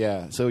plexiglass.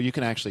 Yeah, so you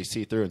can actually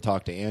see through and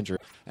talk to Andrew.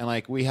 And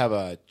like we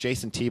have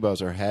Jason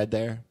Tebow's our head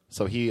there,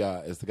 so he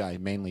is the guy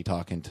mainly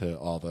talking to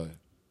all the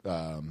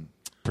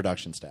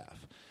production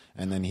staff,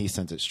 and then he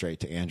sends it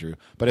straight to Andrew.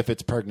 But if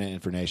it's pertinent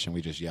information,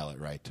 we just yell it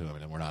right to him,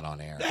 and we're not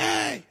on air.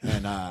 Hey!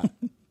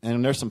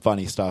 And there's some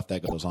funny stuff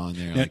that goes on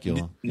there. Like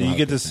you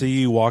get to see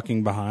you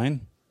walking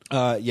behind.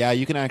 Yeah,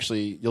 you can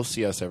you'll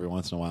see us every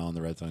once in a while on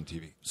the Red Zone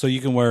TV. So you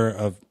can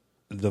wear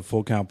the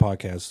Full Count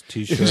Podcast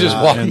T-shirt. Just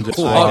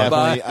walk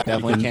by. I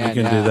definitely can.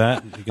 You can do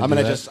that. I'm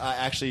gonna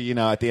actually,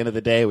 at the end of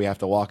the day, we have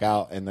to walk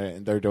out, and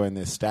they're doing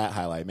this stat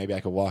highlight. Maybe I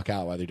could walk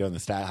out while they're doing the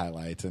stat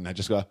highlights, and I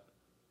just go.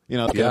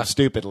 Get up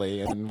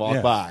stupidly and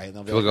walk by.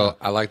 And they'll go,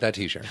 I like that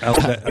T-shirt. I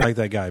like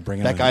that guy. Bring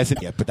him that in. guy's an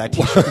idiot, but that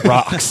T-shirt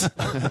rocks.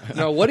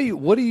 Now, what do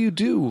you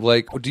do?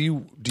 Like,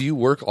 do you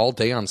work all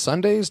day on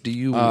Sundays? Do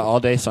you all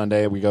day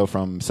Sunday? We go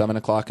from 7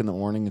 o'clock in the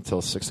morning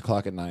until 6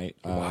 o'clock at night.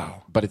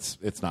 Wow! But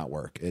it's not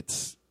work.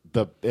 It's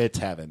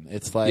heaven.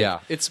 It's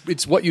like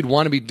it's what you'd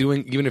want to be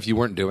doing even if you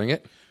weren't doing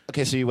it.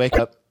 Okay, so you wake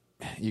up,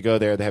 you go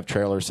there. They have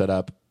trailers set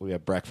up. We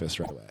have breakfast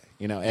right away.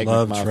 Egg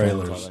love McMuffins,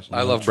 trailers.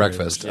 I love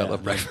breakfast. Yeah. I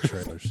love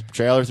breakfast.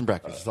 Trailers and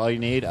breakfast. That's all you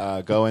need.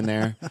 Go in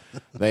there.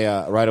 They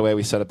right away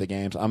we set up the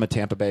games. I'm a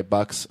Tampa Bay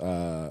Bucks,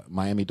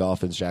 Miami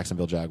Dolphins,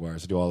 Jacksonville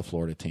Jaguars. I do all the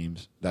Florida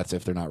teams. That's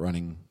if they're not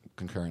running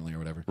concurrently or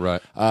whatever.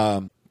 Right.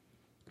 And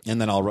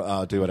then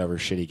I'll do whatever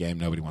shitty game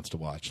nobody wants to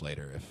watch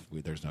later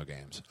if there's no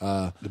games.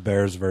 The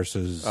Bears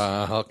versus.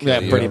 I'll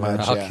kill you. Pretty much.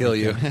 I'll kill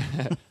you.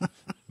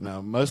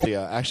 No, mostly.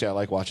 Actually, I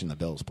like watching the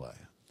Bills play.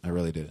 I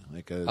really do.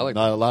 A like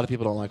lot of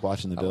people don't like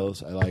watching the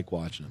Bills. I like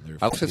watching them.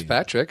 I like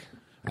Fitzpatrick.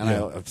 And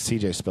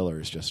CJ Spiller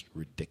is just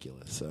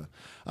ridiculous. So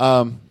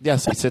we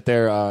sit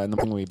there in the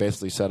morning. We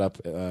basically set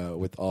up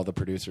with all the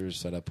producers,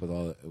 set up with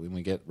when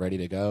we get ready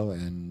to go.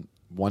 And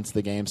once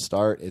the games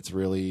start, it's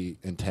really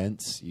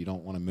intense. You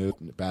don't want to move.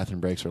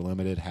 Bathroom breaks are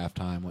limited,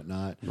 halftime,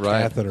 whatnot.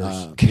 Right.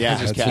 Catheters.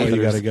 That's where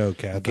you got to go.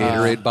 Catheters.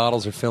 Gatorade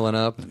bottles are filling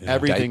up. Yeah.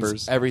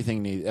 Diapers.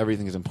 Everything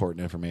is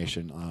important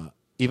information.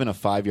 Even a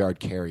 5-yard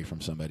carry from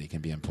somebody can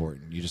be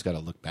important. You just got to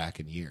look back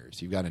in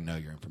years. You've got to know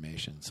your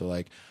information. So,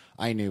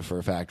 I knew for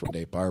a fact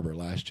Dave Barber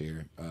last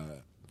year,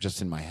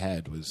 just in my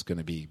head, was going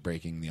to be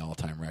breaking the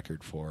all-time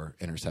record for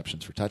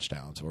interceptions for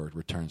touchdowns or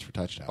returns for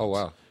touchdowns. Oh,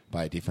 wow.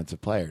 By a defensive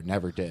player.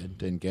 Never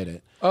didn't get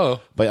it. Oh.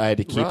 But I had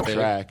to keep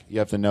track. You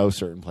have to know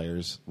certain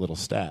players' little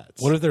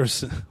stats. What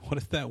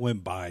if that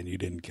went by and you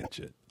didn't catch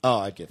it? Oh,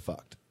 I'd get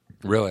fucked.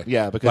 Really?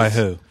 Yeah. Because by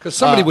who? Because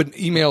somebody would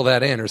email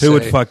that in or say. Who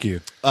would fuck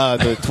you?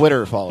 The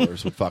Twitter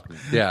followers would fuck me.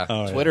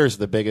 Yeah. Twitter's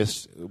the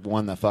biggest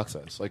one that fucks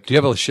us. Like, Do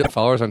you have a shit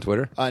followers on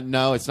Twitter?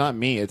 no, it's not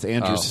me. It's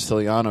Andrew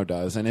Siciliano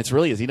does, and it's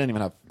really he doesn't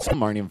even have.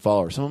 Some aren't even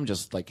followers. Some of them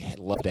just like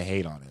love to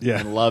hate on it. Yeah.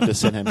 And love to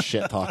send him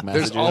shit talk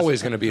messages. There's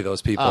always going to be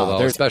those people,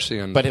 though, especially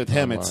in. But with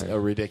him, it's a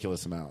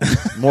ridiculous amount,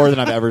 more than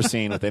I've ever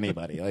seen with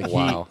anybody. Like,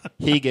 Wow.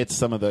 he gets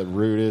some of the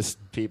rudest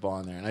people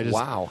on there, and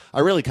I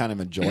really kind of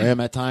enjoy him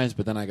at times.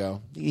 But then I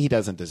go, he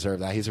doesn't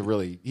deserve that. He's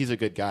a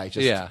good guy.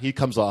 He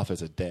comes off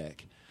as a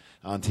dick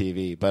on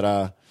TV.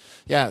 But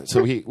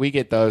so we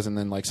get those, and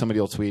then like somebody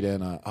will tweet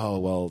in,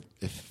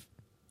 if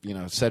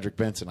Cedric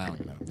Benson, I don't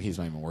even know, he's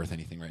not even worth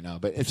anything right now.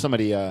 But if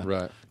somebody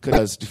could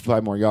has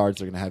 5 more yards,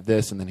 they're going to have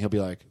this, and then he'll be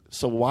like,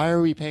 so why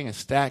are we paying a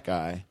stat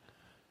guy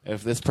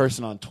if this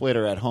person on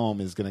Twitter at home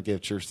is going to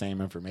give your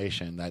same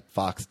information that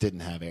Fox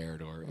didn't have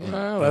aired? Or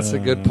Well, that's a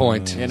good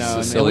point. and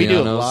we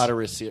do a lot of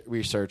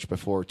research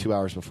 2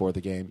 hours before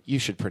the game. You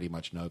should pretty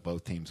much know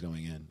both teams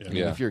going in. I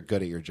mean, if you're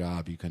good at your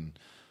job,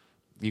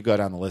 you go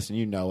down the list and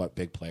you know what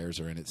big players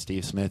are in it.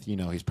 Steve Smith,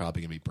 he's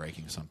probably going to be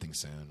breaking something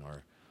soon,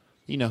 or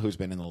who's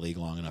been in the league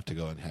long enough to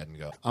go ahead and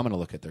go, I'm going to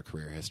look at their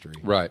career history.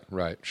 Right,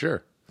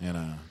 sure.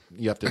 And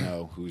you have to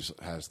know who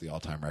has the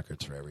all-time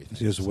records for everything.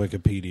 Just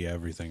Wikipedia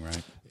everything,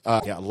 right?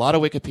 A lot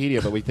of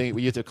Wikipedia, but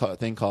we use a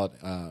thing called,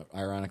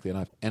 ironically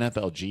enough,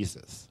 NFL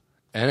Jesus.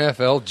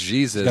 NFL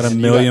Jesus. Got a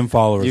million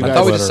followers. I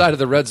thought we decided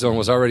the red zone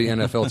was already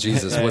NFL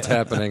Jesus. What's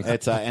happening?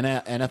 It's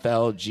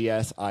NFL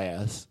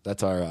GSIS.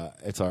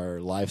 That's our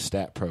live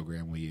stat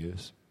program we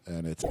use,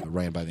 and it's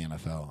ran by the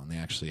NFL, and they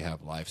actually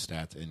have live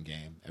stats in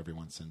game.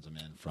 Everyone sends them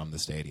in from the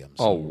stadium.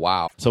 So, oh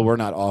wow! So we're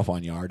not off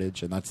on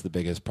yardage, and that's the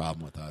biggest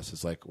problem with us.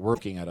 It's like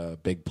working at a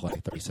big play,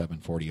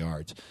 37, 40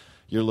 yards.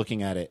 You're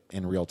looking at it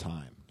in real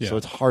time, so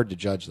it's hard to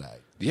judge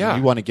that. Yeah,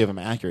 you want to give them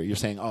accurate. You're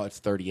saying, it's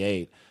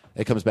 38.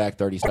 It comes back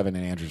 37,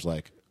 and Andrew's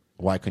like,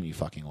 why couldn't you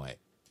fucking wait?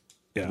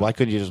 Yeah. Why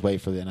couldn't you just wait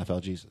for the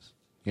NFL Jesus?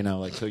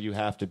 So you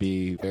have to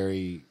be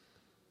very,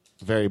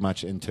 very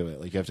much into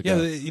it. Like, you have to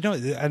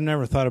go. I've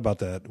never thought about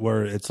that,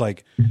 where it's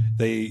like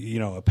they,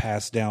 a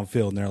pass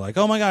downfield, and they're like,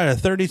 oh my God, a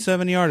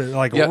 37-yarder,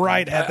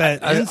 right at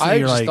that instant. I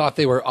just thought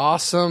they were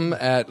awesome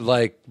at,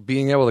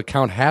 being able to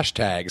count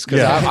hashtags.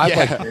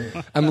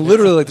 Because I'm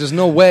literally like, there's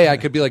no way I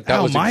could be like, that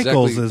Al was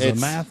Michaels exactly... is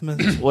a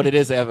mathematician. What it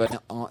is, they have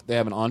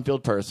an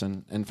on-field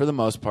person, and for the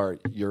most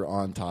part, you're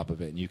on top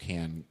of it, and you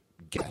can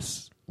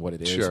guess what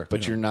it is. Sure.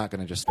 But you're not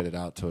going to just spit it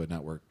out to a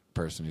network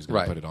person who's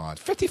going to put it on.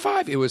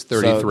 55. It was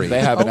 33. So they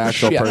have an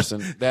actual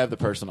person. They have the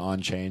person on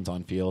chains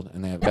on field,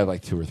 and they have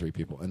like 2 or 3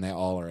 people, and they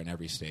all are in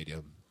every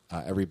stadium.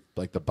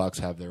 The Bucks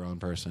have their own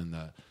person.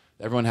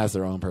 Everyone has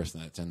their own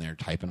person that's in there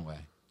typing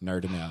away,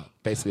 nerding out,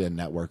 basically a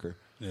networker.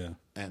 Yeah.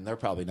 And they're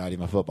probably not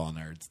even football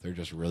nerds. They're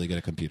just really good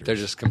at computers. They're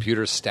just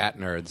computer stat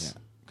nerds.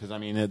 Yeah. Because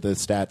the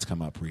stats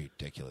come up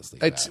ridiculously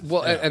fast.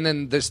 And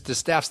then the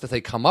stats that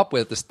they come up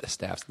with, the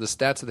stats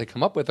that they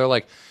come up with are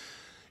like,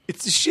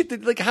 it's the shit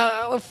that,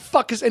 how the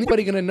fuck is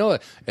anybody going to know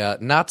it?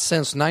 Not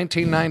since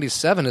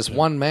 1997 has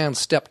one man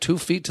stepped 2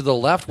 feet to the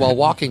left while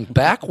walking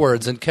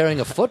backwards and carrying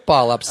a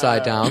football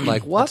upside down.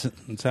 Like, what?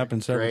 It's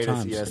happened several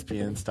times.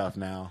 ESPN stuff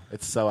now.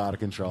 It's so out of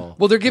control.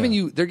 Well, they're giving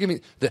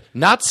the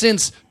not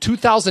since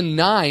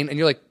 2009, and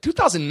you're like,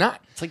 2009?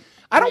 It's like,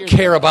 I don't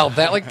care about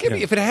that. Like, give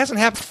me, if it hasn't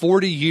happened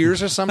 40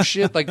 years or some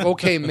shit,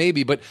 okay,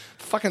 maybe. But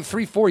fucking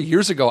 3-4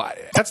 years ago,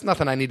 that's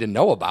nothing I need to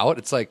know about.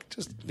 It's like,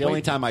 just the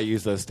only time I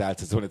use those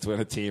stats is when it's with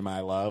a team I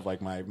love, like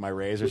my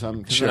Rays or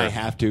something. Sure. I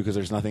have to, because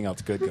there's nothing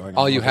else good going on.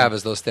 All you have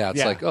is those stats.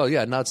 Yeah. Like, oh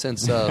yeah, not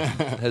since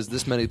has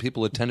this many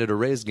people attended a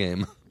Rays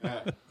game.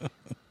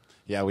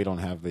 Yeah, we don't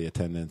have the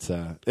attendance.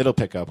 It'll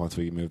pick up once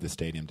we move the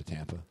stadium to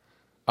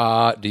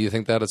Tampa. Do you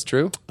think that is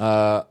true?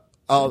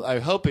 I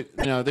hope it.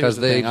 Because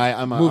they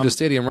moved a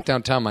stadium right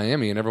downtown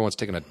Miami, and everyone's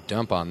taking a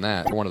dump on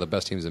that. They're one of the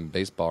best teams in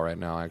baseball right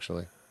now,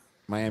 actually.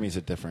 Miami's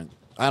a different.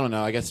 I don't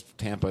know. I guess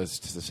Tampa is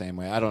just the same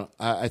way.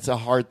 It's a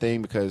hard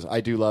thing because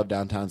I do love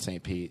downtown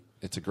St. Pete.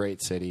 It's a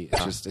great city.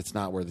 It's just it's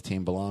not where the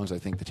team belongs. I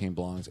think the team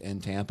belongs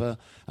in Tampa,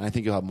 and I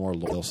think you'll have more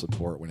loyal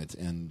support when it's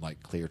in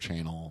Clear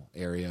Channel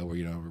area where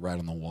we're right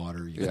on the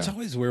water. It's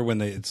always weird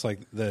when it's like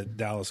the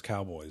Dallas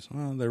Cowboys.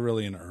 Oh, they're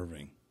really in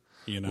Irving,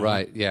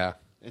 Right? Yeah.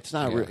 It's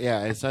not. It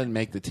doesn't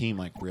make the team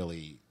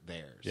really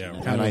theirs. Yeah,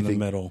 we're kind of in the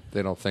middle.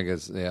 They don't think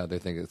it's. Yeah, they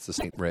think it's the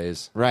St.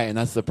 Rays. Right, and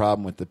that's the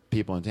problem with the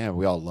people in Tampa.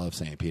 We all love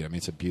St. Pete. I mean,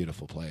 it's a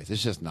beautiful place.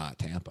 It's just not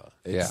Tampa.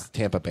 It's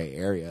Tampa Bay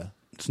area.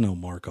 It's no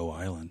Marco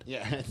Island.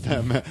 Yeah,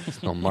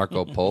 it's no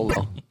Marco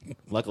Polo.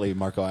 Luckily,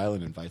 Marco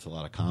Island invites a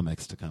lot of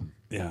comics to come.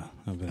 Yeah,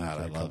 I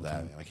love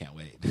that. I can't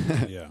wait.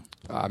 Yeah,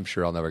 I'm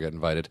sure I'll never get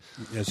invited.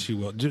 Yes, you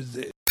will.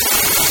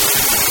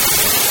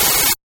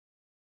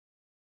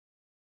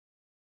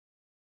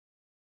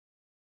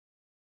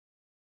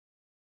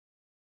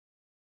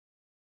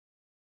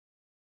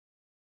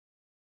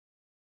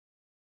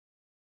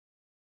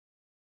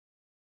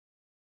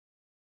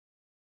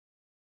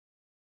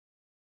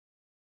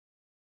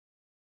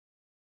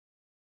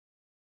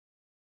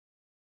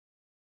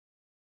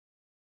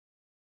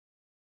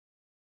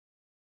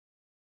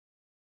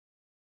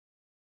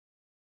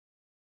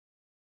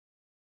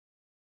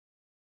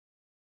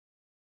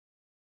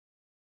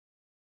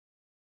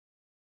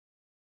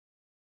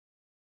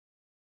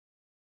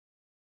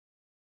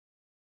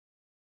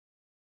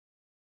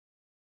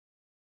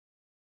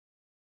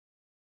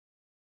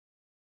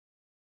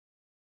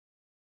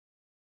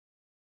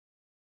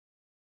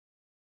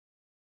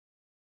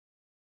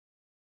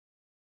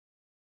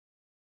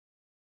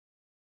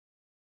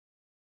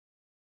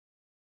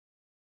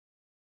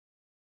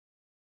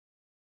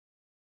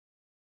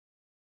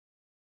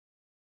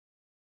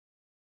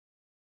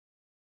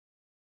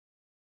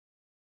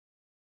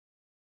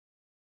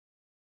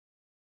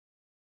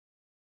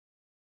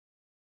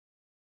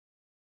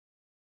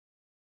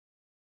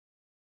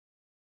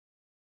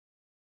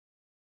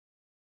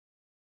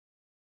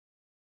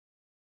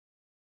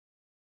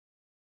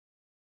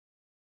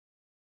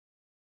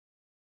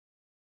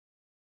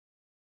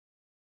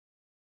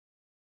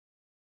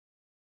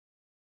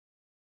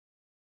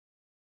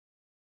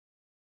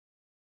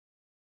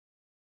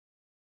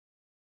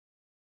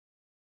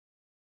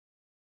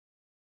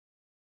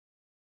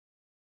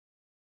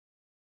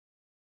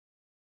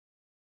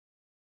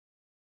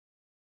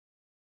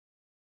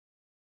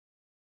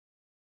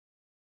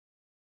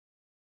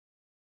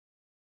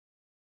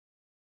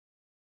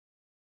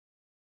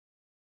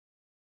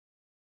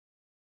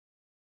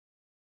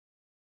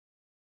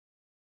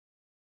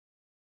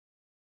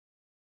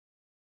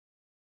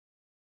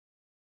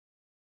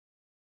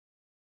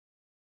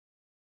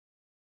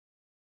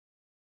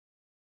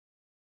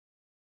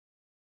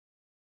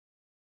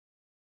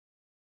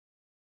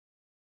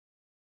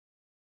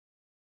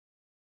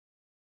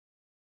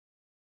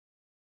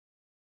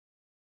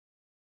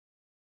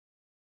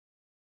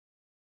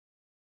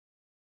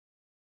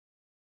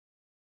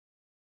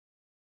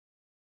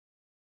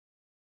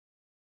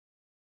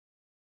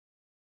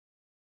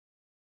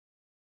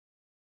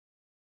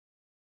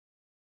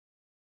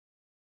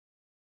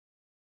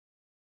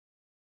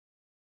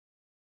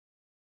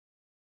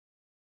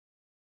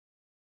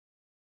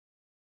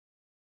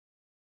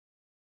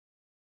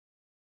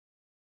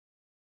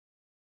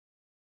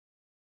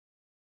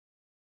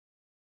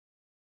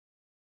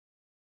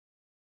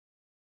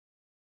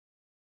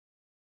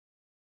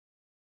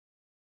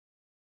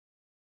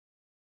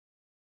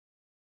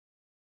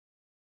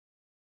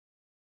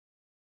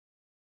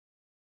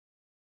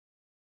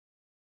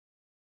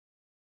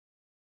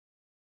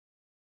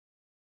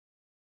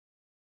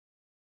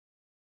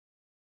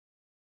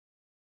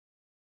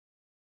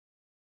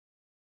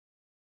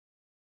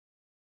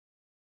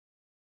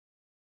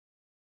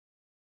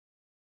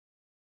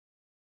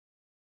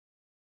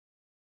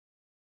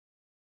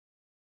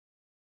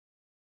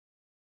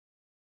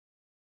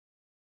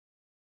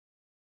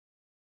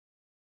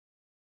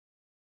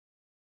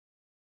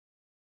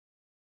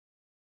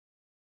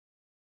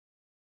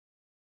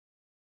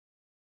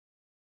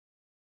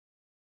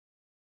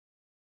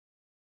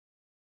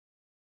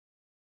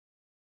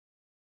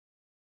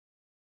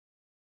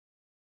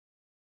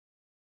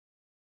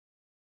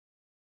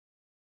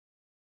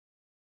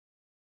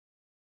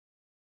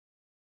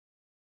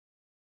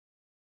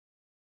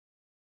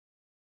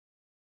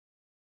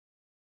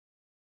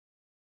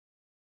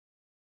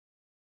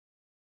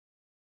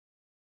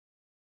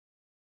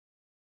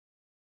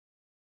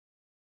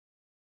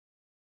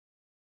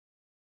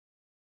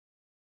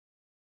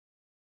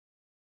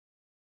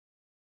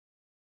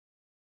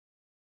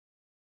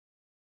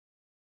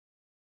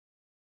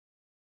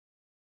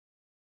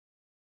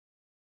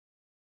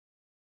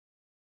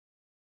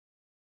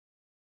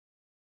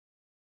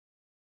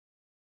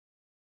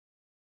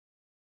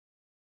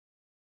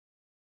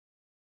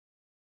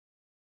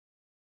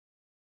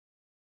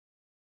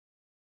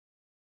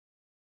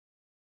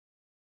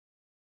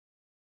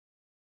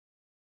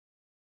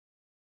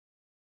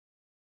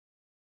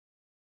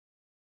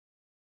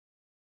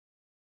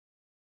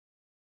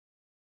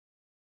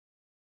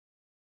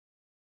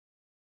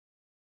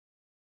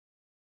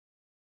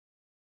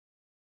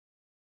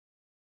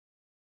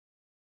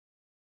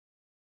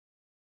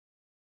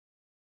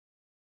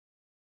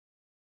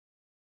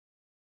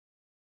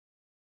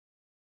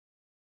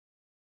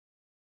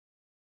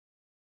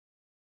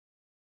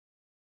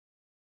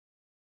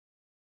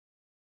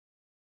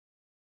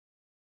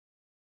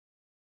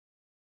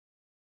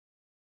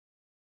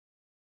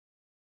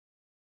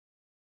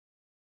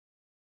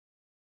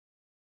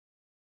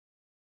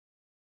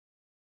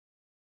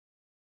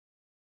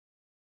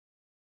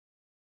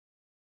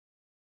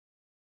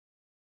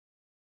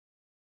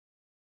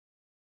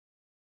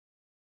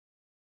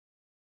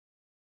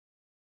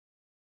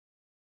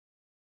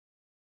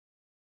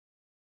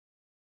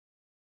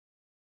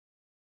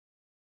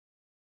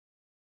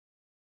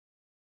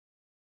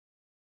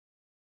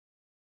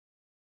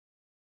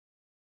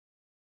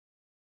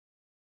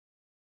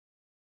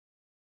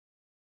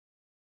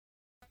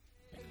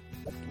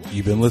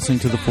 You've been listening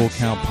to the Full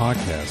Count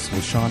Podcast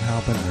with Sean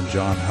Halpin and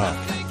John Huck.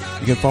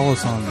 You can follow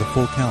us on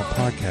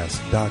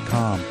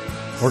thefullcountpodcast.com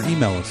or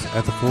email us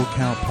at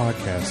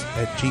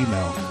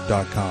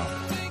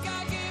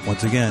thefullcountpodcast@gmail.com.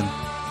 Once again,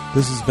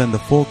 this has been the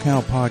Full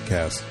Count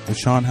Podcast with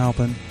Sean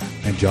Halpin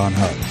and John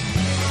Huck.